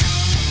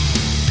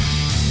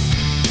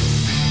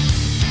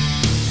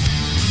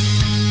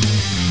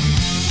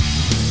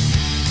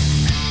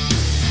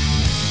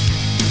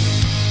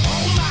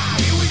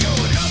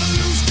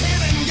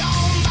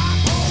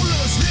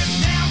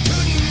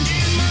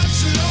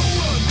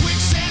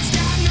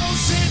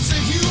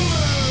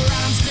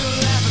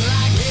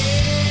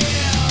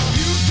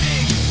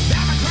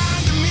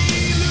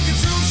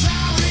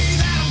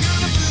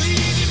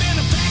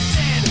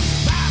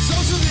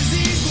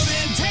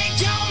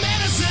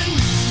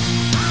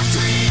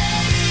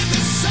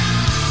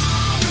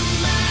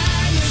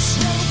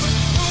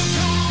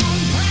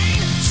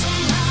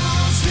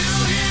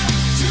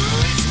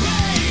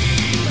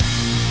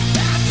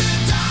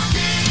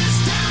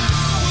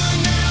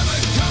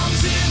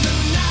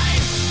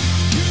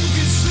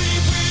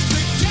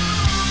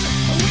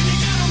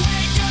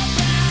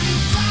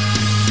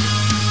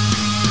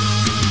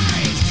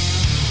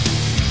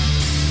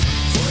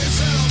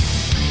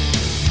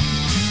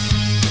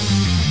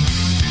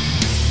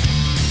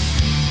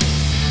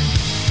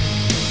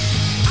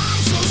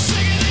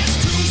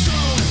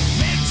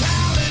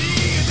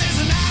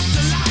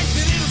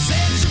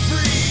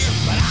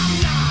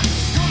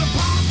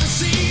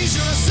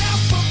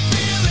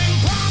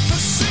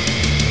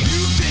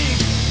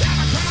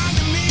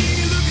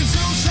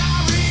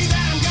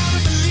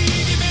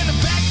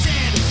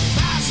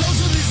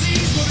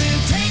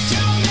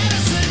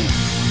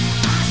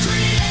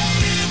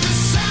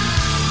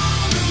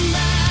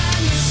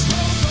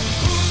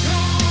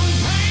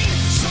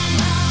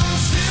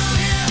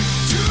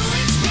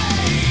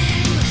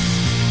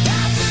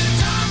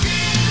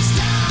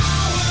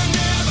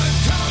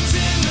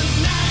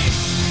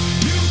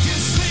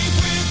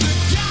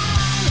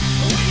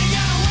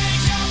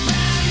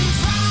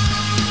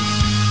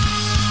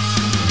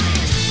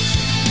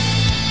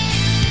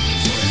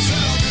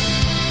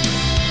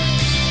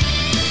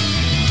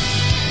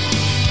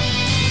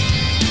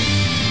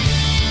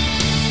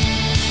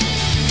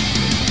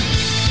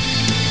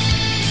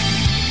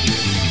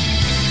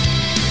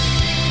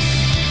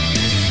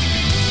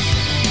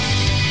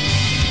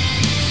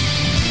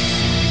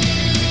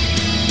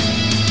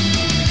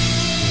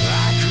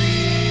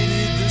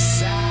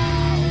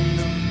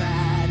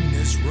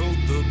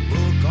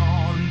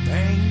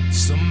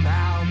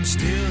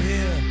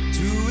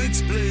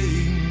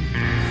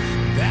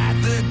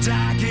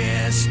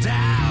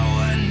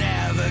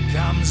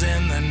 comes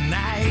in the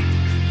night.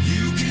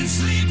 You can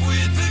sleep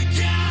with the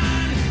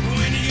gun, but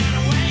when you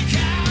gotta wake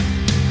up,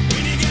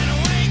 when you gotta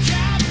wake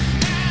up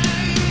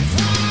and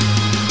fight.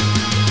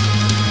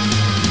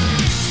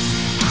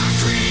 I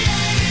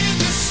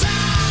created the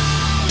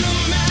sound of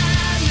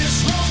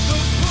madness, wrote the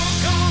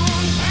book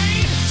on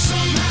pain.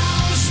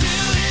 Somehow I'm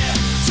still here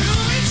to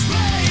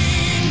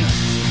explain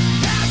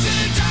that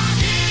the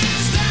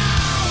darkest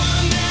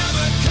hour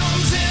never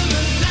comes in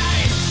the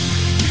night.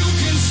 You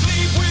can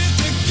sleep with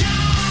the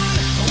gun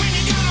when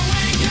you gotta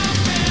wake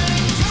up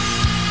and fight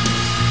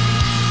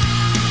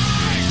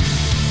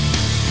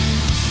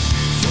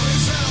for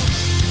yourself.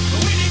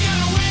 When you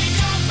gotta wake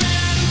up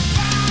and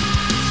fight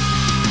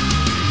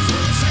for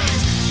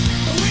yourself.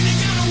 When you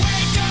gotta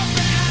wake up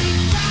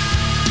and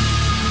fight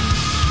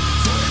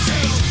for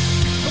yourself.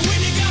 When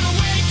you gotta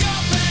wake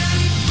up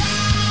and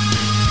fight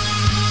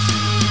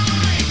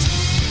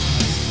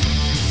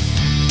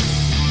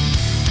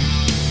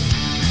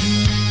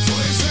for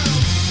yourself.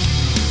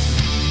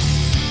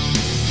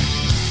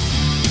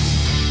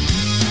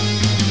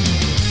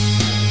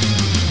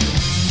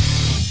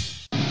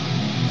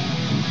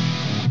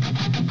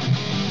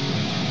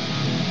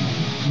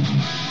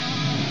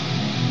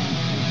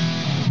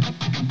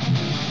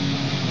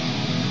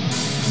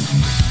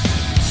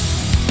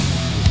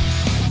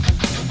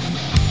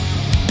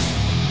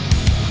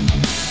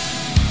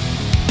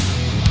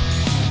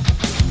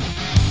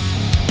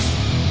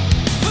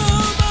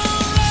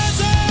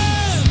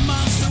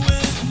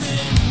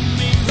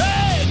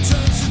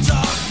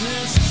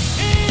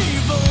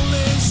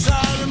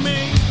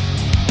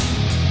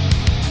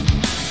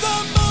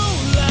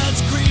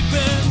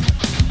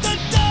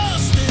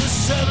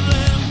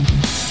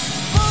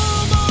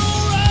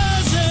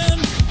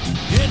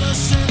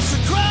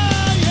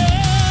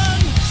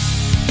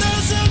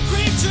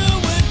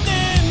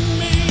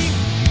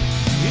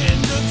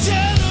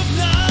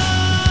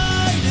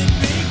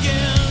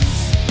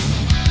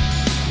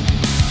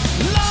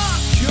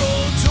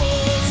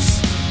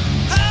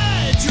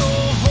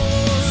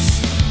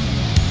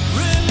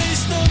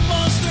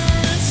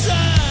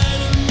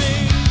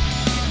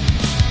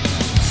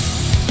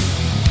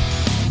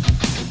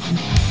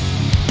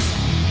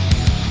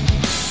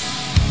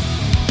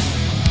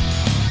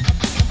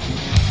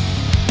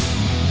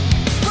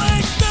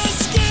 Break the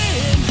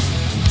skin,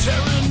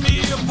 tearing me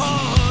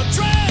apart.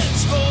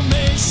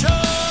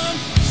 Transformation,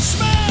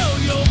 smell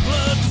your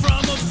blood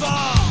from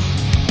afar.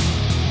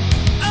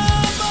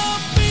 I'm a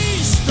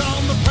beast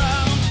on the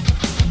prowl,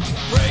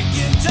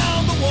 breaking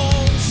down the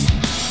walls.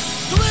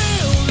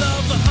 Thrill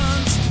of the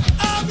hunt,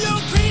 I'm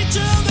your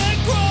creature that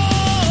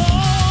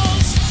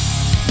crawls.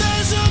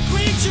 There's a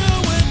creature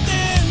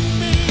within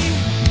me.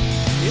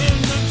 In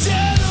the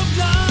dead of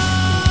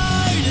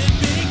night it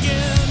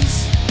begins.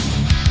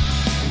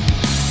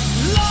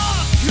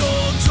 Lock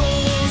your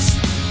doors,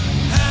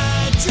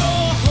 hide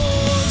your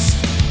horse,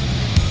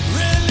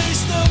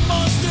 release the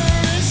monster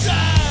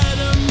inside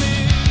of me.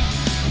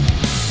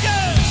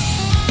 Yeah.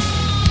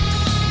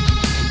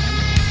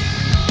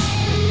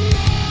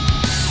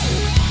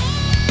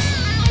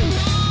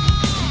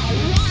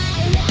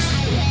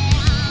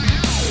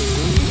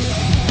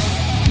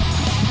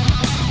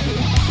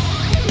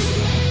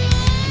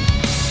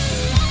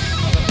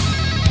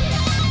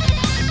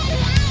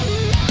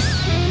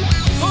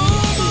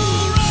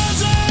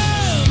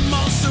 Rising,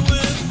 monster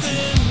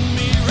within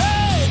me,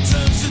 red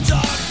turns to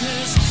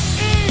darkness,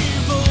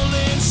 evil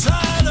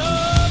inside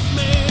of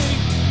me.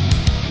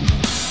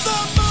 The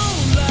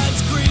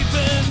moonlight's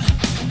creeping,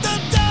 the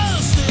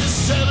dust is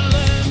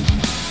settling.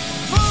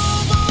 Full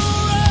moon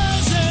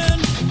rising,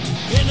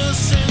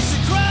 innocence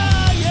is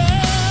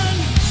crying.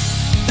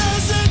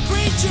 There's a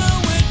creature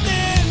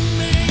within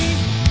me.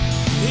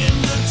 In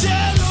the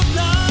dead of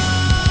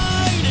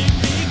night it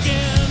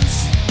begins.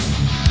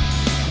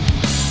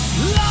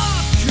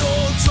 Lock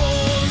your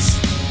doors,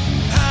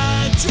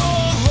 hide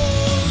your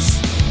horse,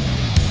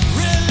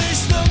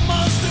 release the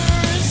monster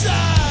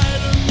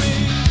inside of me.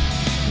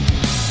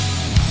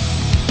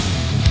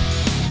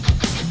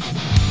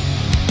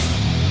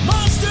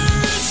 Monster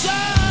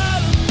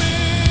inside of me,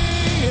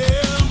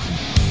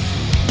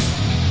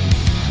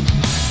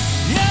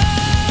 yeah.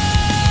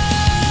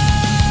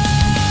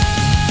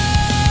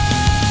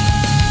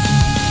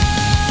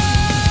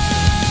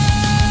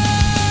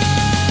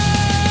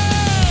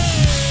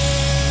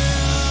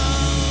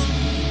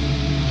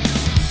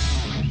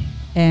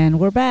 And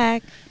we're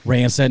back.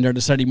 Ray and Sandra,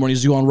 the Saturday Morning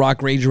Zoo on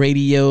Rock Rage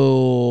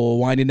Radio.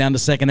 Winding down the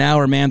second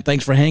hour, man.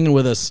 Thanks for hanging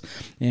with us.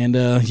 And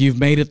you've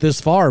made it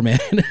this far, man.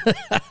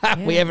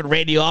 We haven't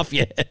ran you off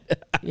yet.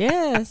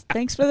 Yes.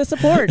 Thanks for the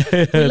support.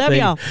 We love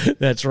y'all.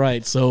 That's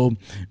right. So,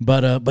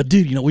 but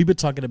dude, we've been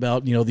talking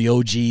about, the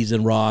OGs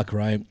in rock,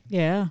 right?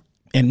 Yeah.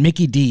 And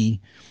Mickey D,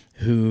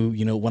 who,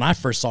 when I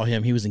first saw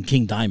him, he was in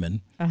King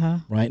Diamond,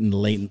 right, in the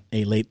late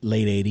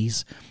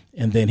 80s.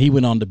 And then he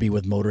went on to be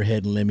with Motorhead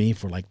and Lemmy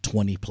for like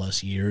 20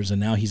 plus years.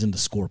 And now he's in the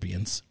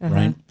Scorpions,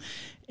 right?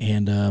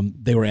 And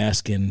they were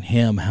asking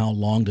him how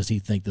long does he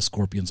think the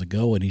Scorpions will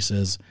go, and he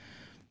says,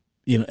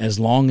 as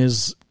long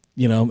as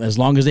as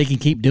long as they can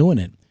keep doing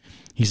it.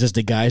 He says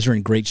the guys are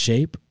in great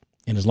shape,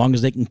 and as long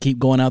as they can keep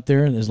going out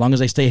there, and as long as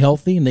they stay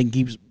healthy and they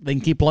can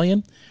keep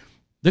playing,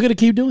 they're going to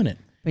keep doing it.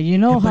 But you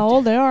know how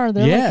old they are.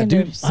 They're like in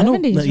their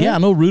 70s, right? Yeah, I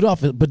know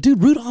Rudolph. But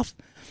dude, Rudolph,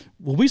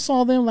 when we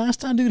saw them last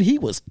time, dude, he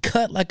was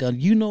cut like a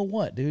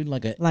what, dude,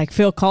 like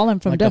Phil Collin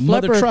from like Def a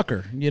mother Leppard.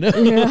 trucker,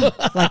 Yeah,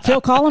 like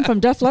Phil Collin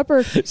from Def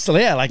Leppard. So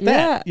yeah, like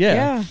that. Yeah,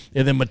 Yeah. yeah.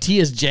 And then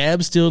Matthias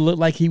Jab still looked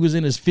like he was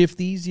in his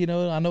 50s.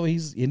 I know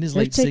he's in his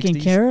They're late 60s. taking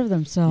care of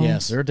themselves.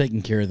 Yes, they're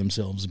taking care of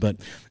themselves. But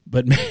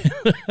man,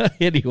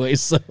 anyway,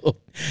 so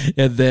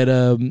and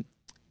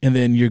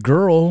then your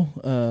girl,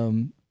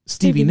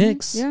 Stevie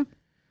Nicks. Yeah.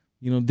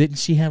 Didn't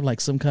she have like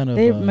some kind of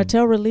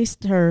Mattel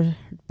released her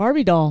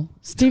Barbie doll,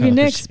 Stevie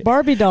Nicks shit.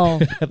 Barbie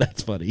doll.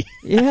 That's funny.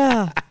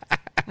 Yeah,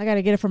 I got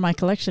to get it for my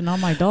collection. All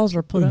my dolls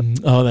are put up.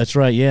 Oh, that's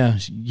right. Yeah,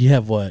 you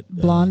have what?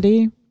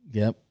 Blondie.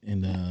 Yep,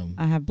 and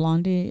I have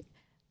Blondie,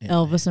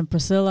 Elvis and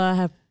Priscilla. I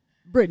have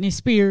Britney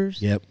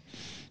Spears. Yep.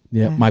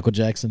 Michael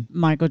Jackson.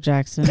 Michael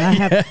Jackson. I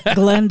have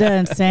Glenda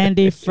and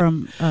Sandy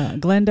from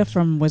Glenda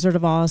from Wizard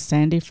of Oz,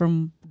 Sandy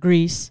from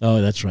Grease. Oh,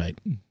 that's right.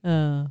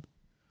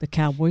 The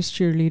Cowboys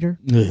cheerleader.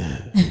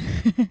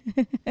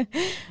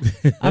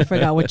 I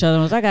forgot which other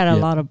ones. I got a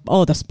lot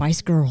of the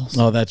Spice Girls.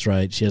 Oh, that's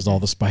right. She has all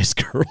the Spice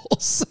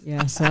Girls.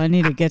 Yeah, so I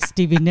need to get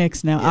Stevie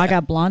Nicks now. I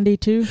got Blondie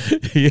too.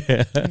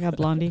 Yeah. I got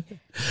Blondie.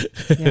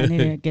 Yeah, I need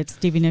to get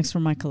Stevie Nicks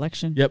from my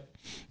collection.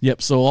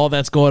 Yep. So all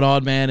that's going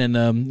on, man,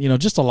 and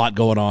just a lot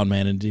going on,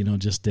 man, and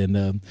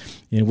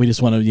we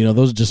just want to,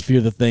 those are just a few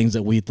of the things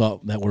that we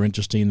thought that were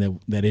interesting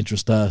that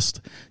interest us,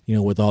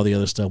 with all the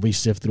other stuff. We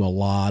sift through a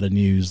lot of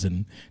news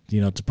and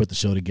to put the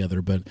show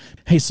together. But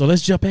hey, so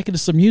let's jump back into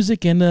some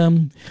music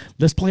and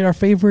let's play our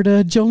favorite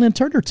Jolene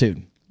Turner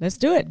tune. Let's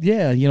do it.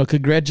 Yeah,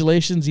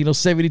 congratulations,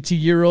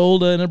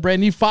 72-year-old and a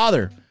brand new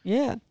father.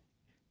 Yeah.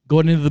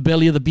 Going into the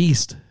belly of the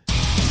beast.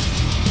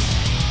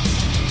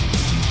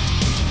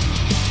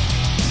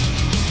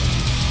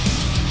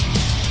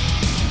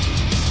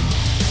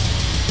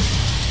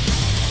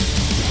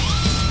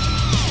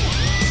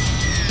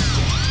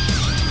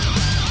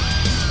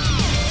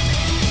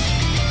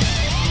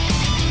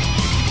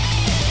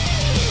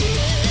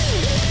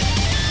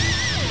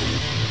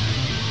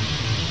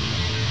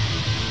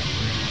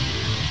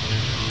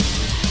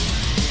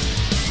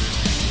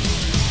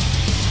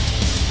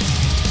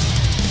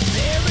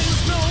 There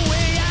is no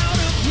way out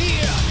of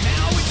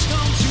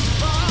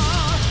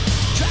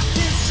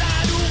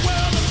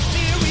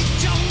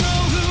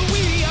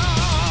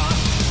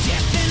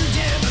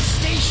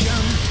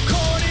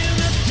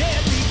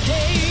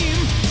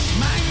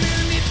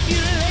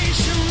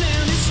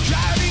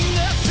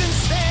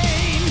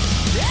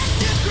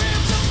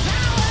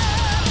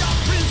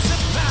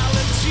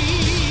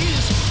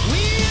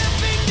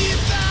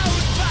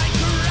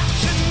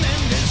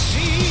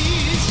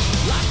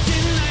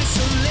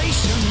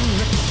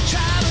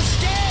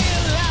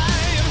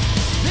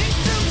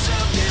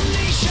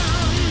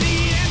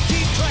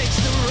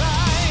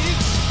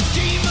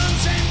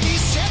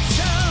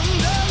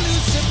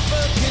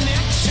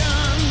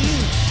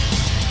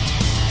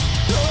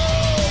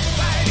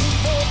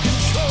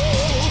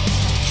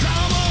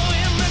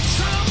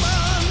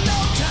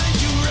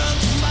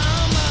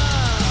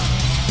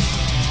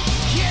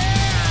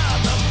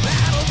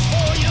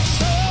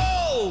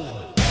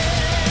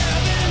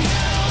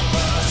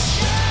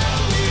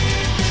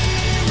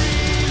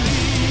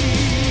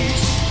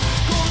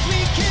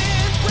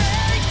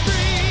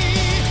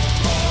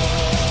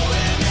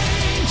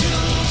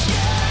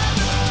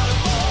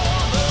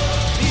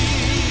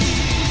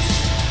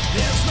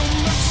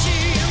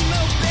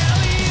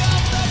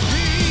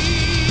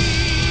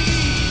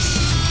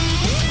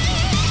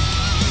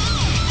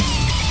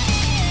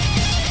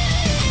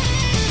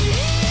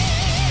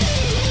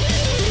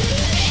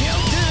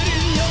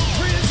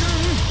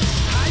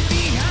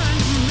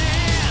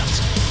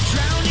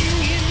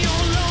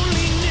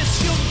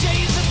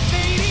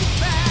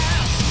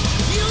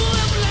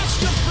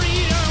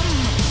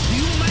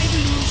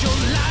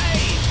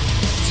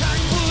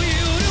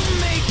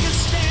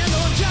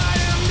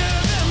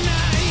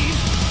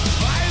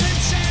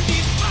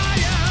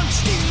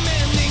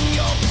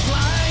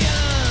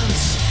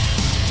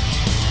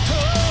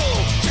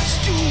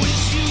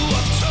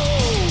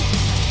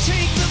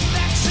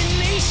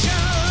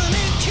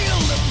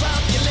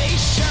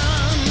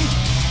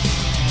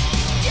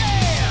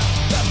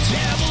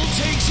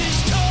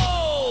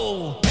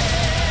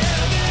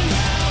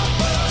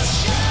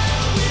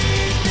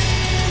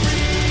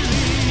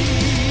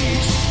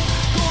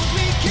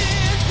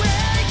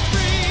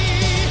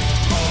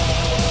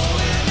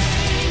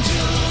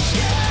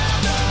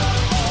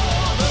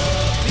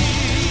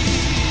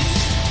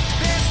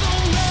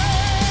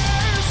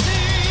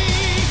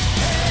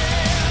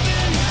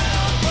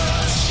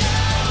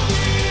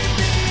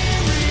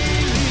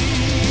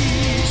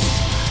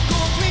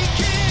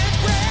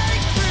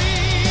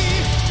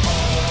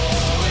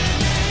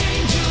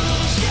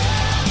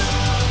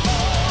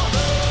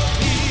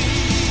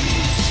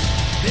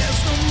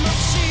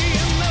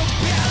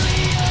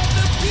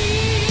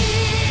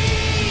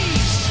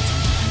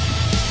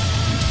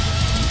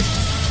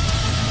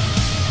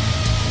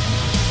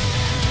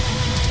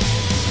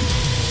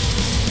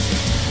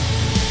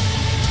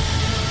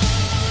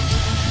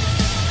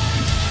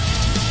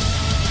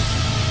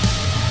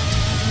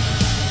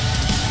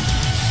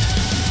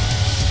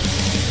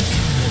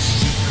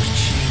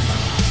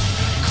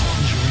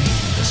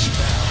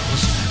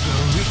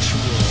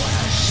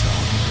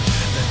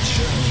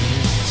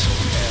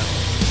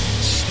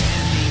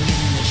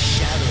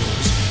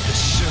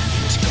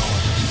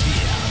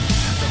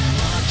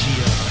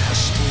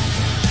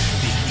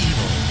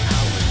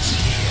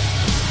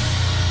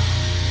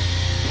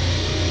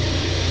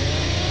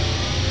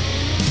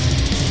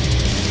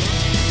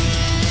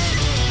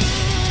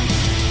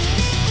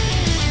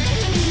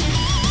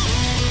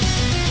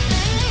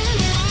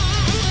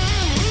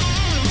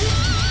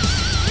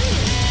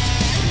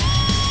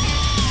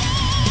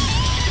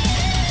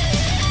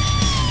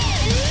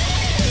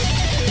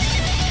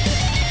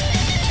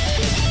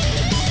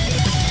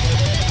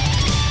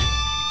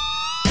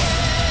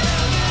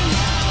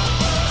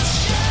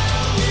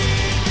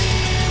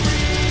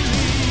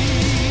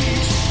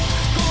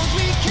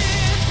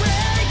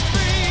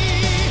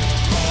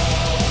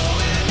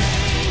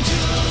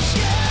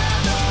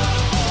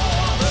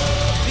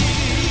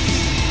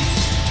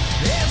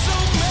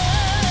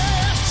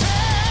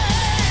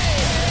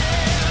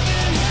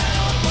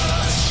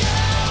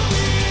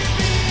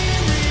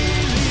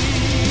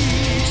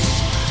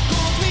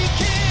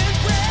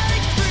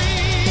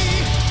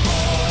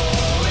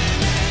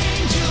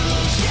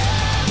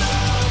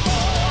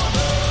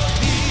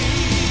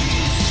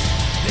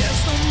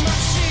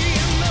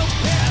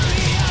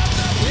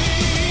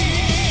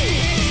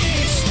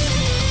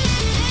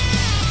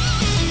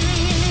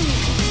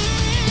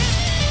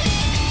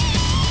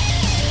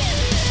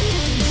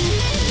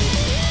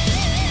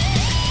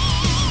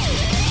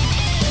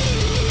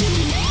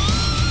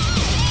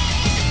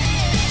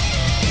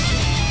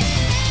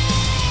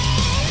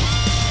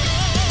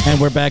And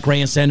we're back,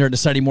 Ray and Sandra at the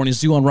Saturday Morning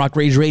Zoo on Rock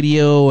Rage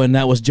Radio, and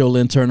that was Joe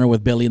Lynn Turner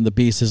with Belly and the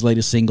Beast, his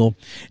latest single.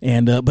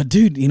 And but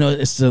dude, you know,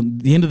 it's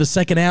the end of the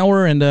second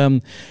hour,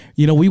 and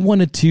you know, we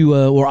wanted to,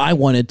 or I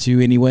wanted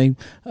to anyway.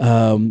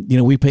 You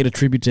know, we paid a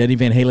tribute to Eddie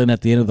Van Halen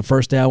at the end of the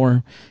first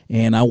hour,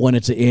 and I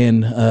wanted to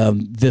end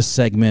this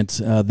segment,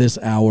 this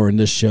hour in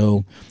this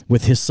show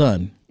with his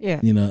son. Yeah.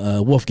 You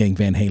know, Wolfgang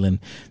Van Halen,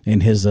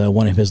 and his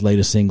one of his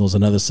latest singles,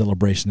 Another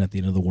Celebration at the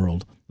End of the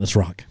World. Let's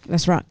rock.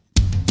 Let's rock.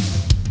 Another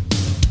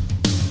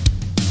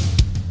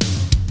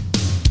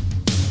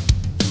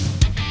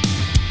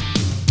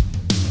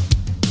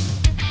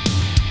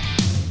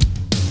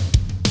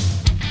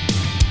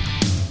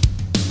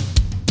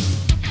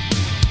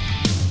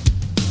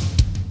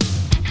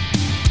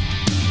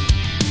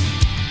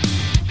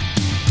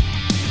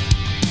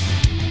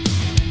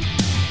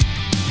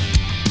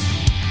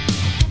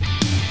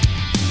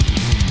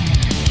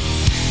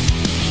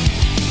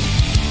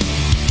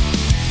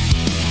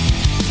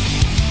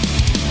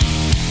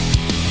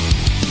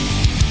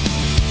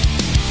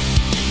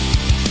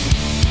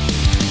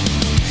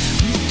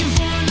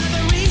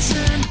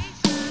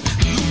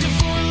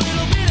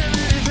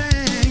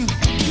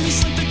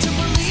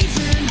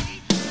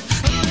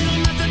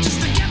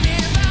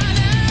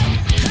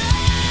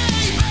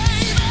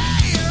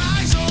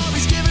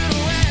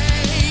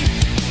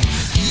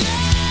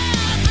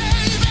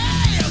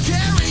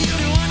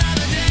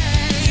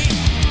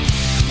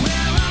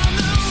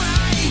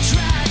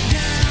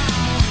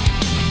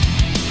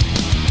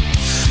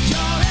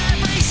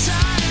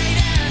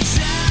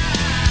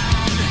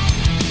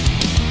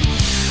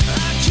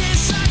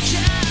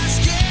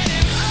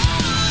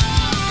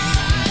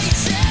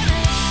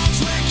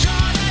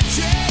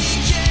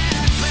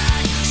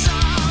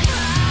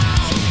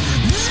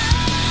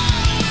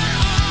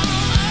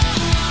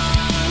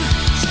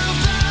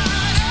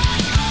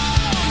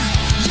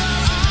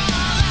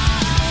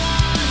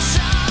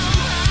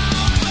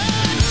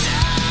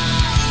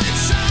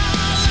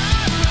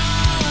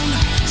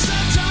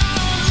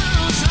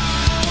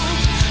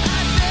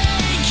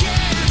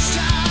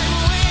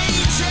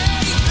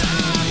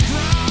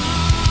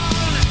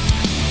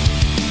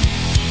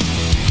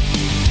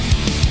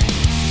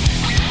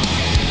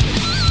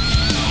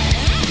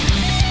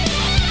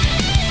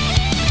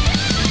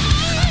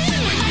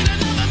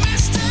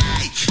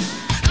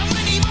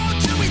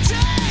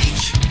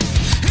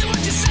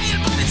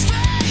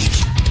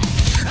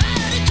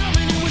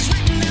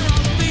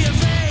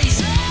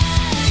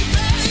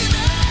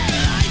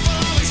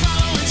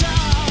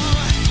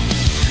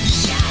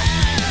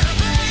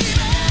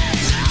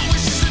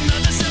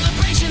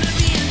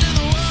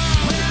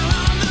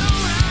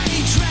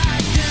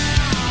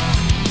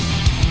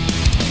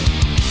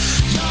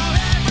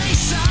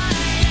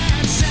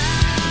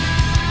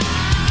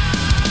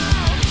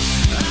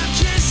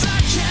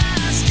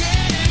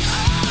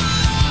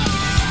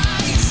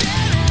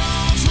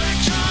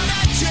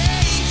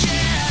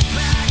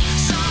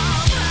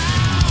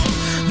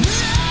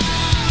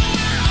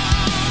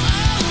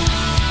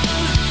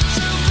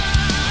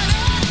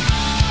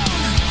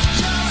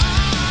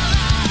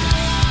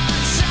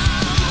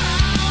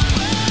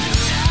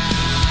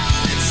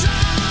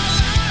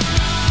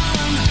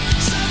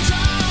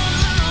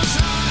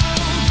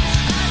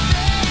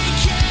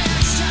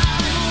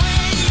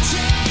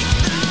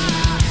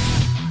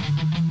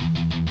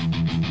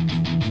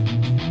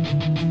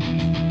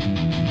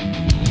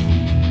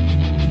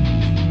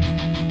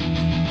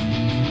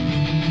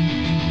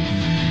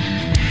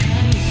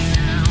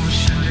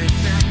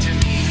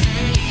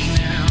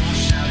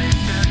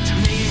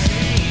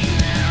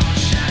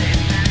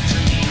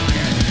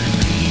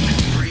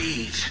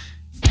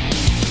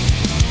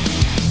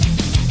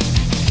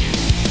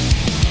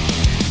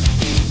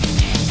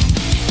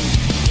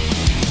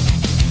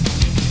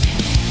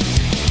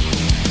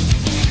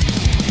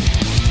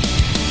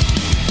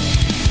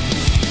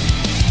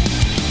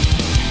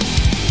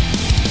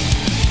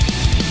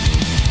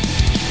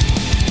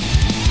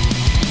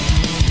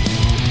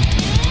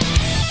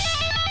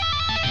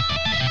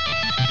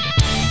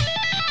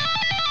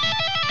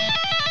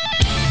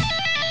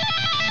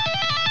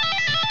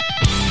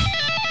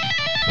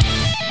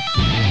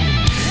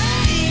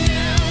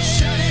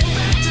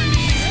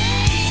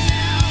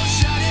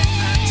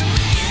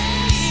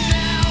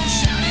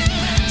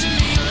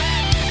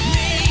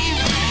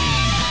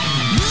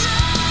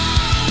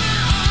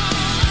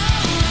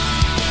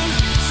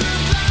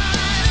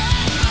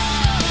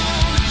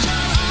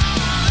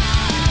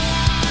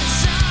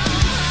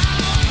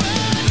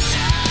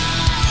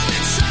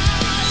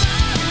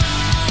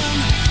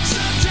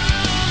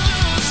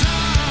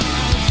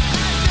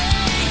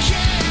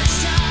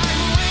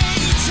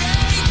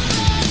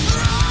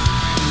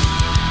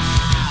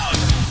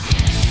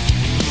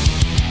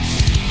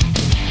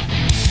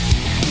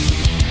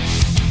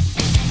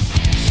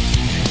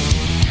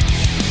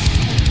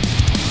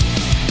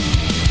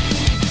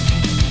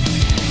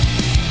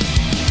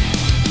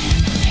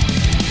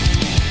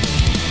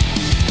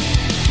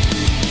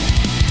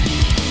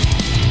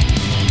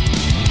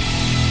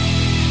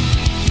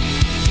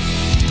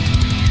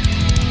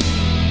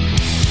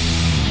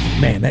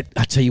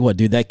tell you what,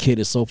 dude, that kid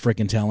is so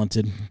freaking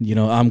talented. You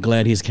know, I'm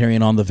glad he's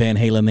carrying on the Van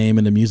Halen name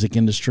in the music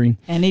industry.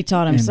 And he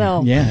taught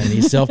himself. Yeah, and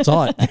he's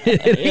self-taught.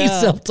 He's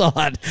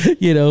self-taught.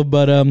 You know,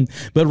 but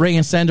Ray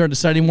and Sandra at the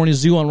Saturday Morning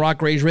Zoo on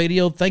Rock Rage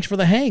Radio. Thanks for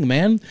the hang,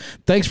 man.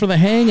 Thanks for the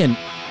hang, and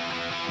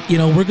you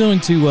know we're going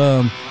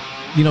to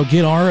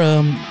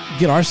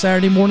get our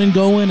Saturday morning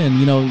going. And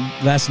you know,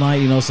 last night,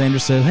 you know, Sandra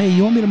said, "Hey,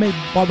 you want me to make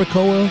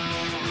barbacoa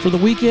for the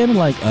weekend?" I'm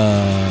like,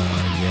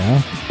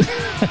 yeah.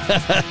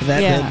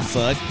 That doesn't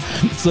suck.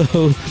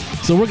 So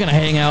we're gonna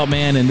hang out,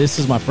 man. And this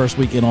is my first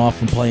weekend off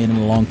from playing in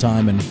a long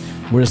time, and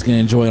we're just gonna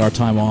enjoy our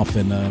time off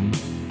and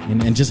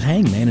just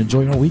hang, man.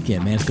 Enjoy our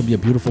weekend, man. It's gonna be a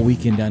beautiful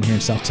weekend down here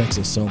in South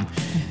Texas. So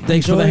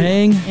thanks for the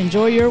hang.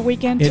 Enjoy your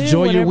weekend too.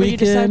 Enjoy your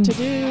weekend. You decide to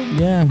do.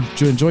 Yeah,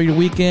 enjoy your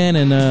weekend,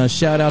 and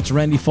shout out to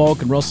Randy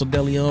Falk and Russell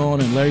DeLeon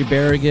and Larry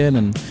Berrigan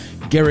and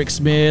Garrick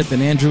Smith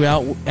and Andrew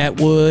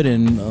Atwood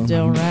and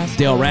Dale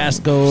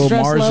Rasco,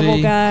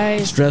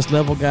 Stress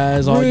Level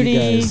guys, all Rudy. you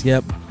guys.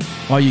 Yep,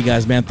 all you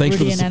guys, man. Thanks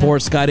Rudy for the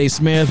support, Scott A.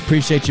 Smith.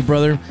 Appreciate you,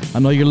 brother. I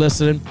know you're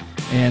listening,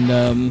 and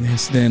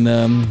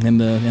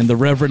the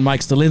Reverend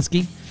Mike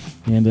Stalinsky,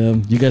 and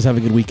you guys have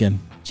a good weekend.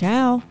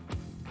 Ciao.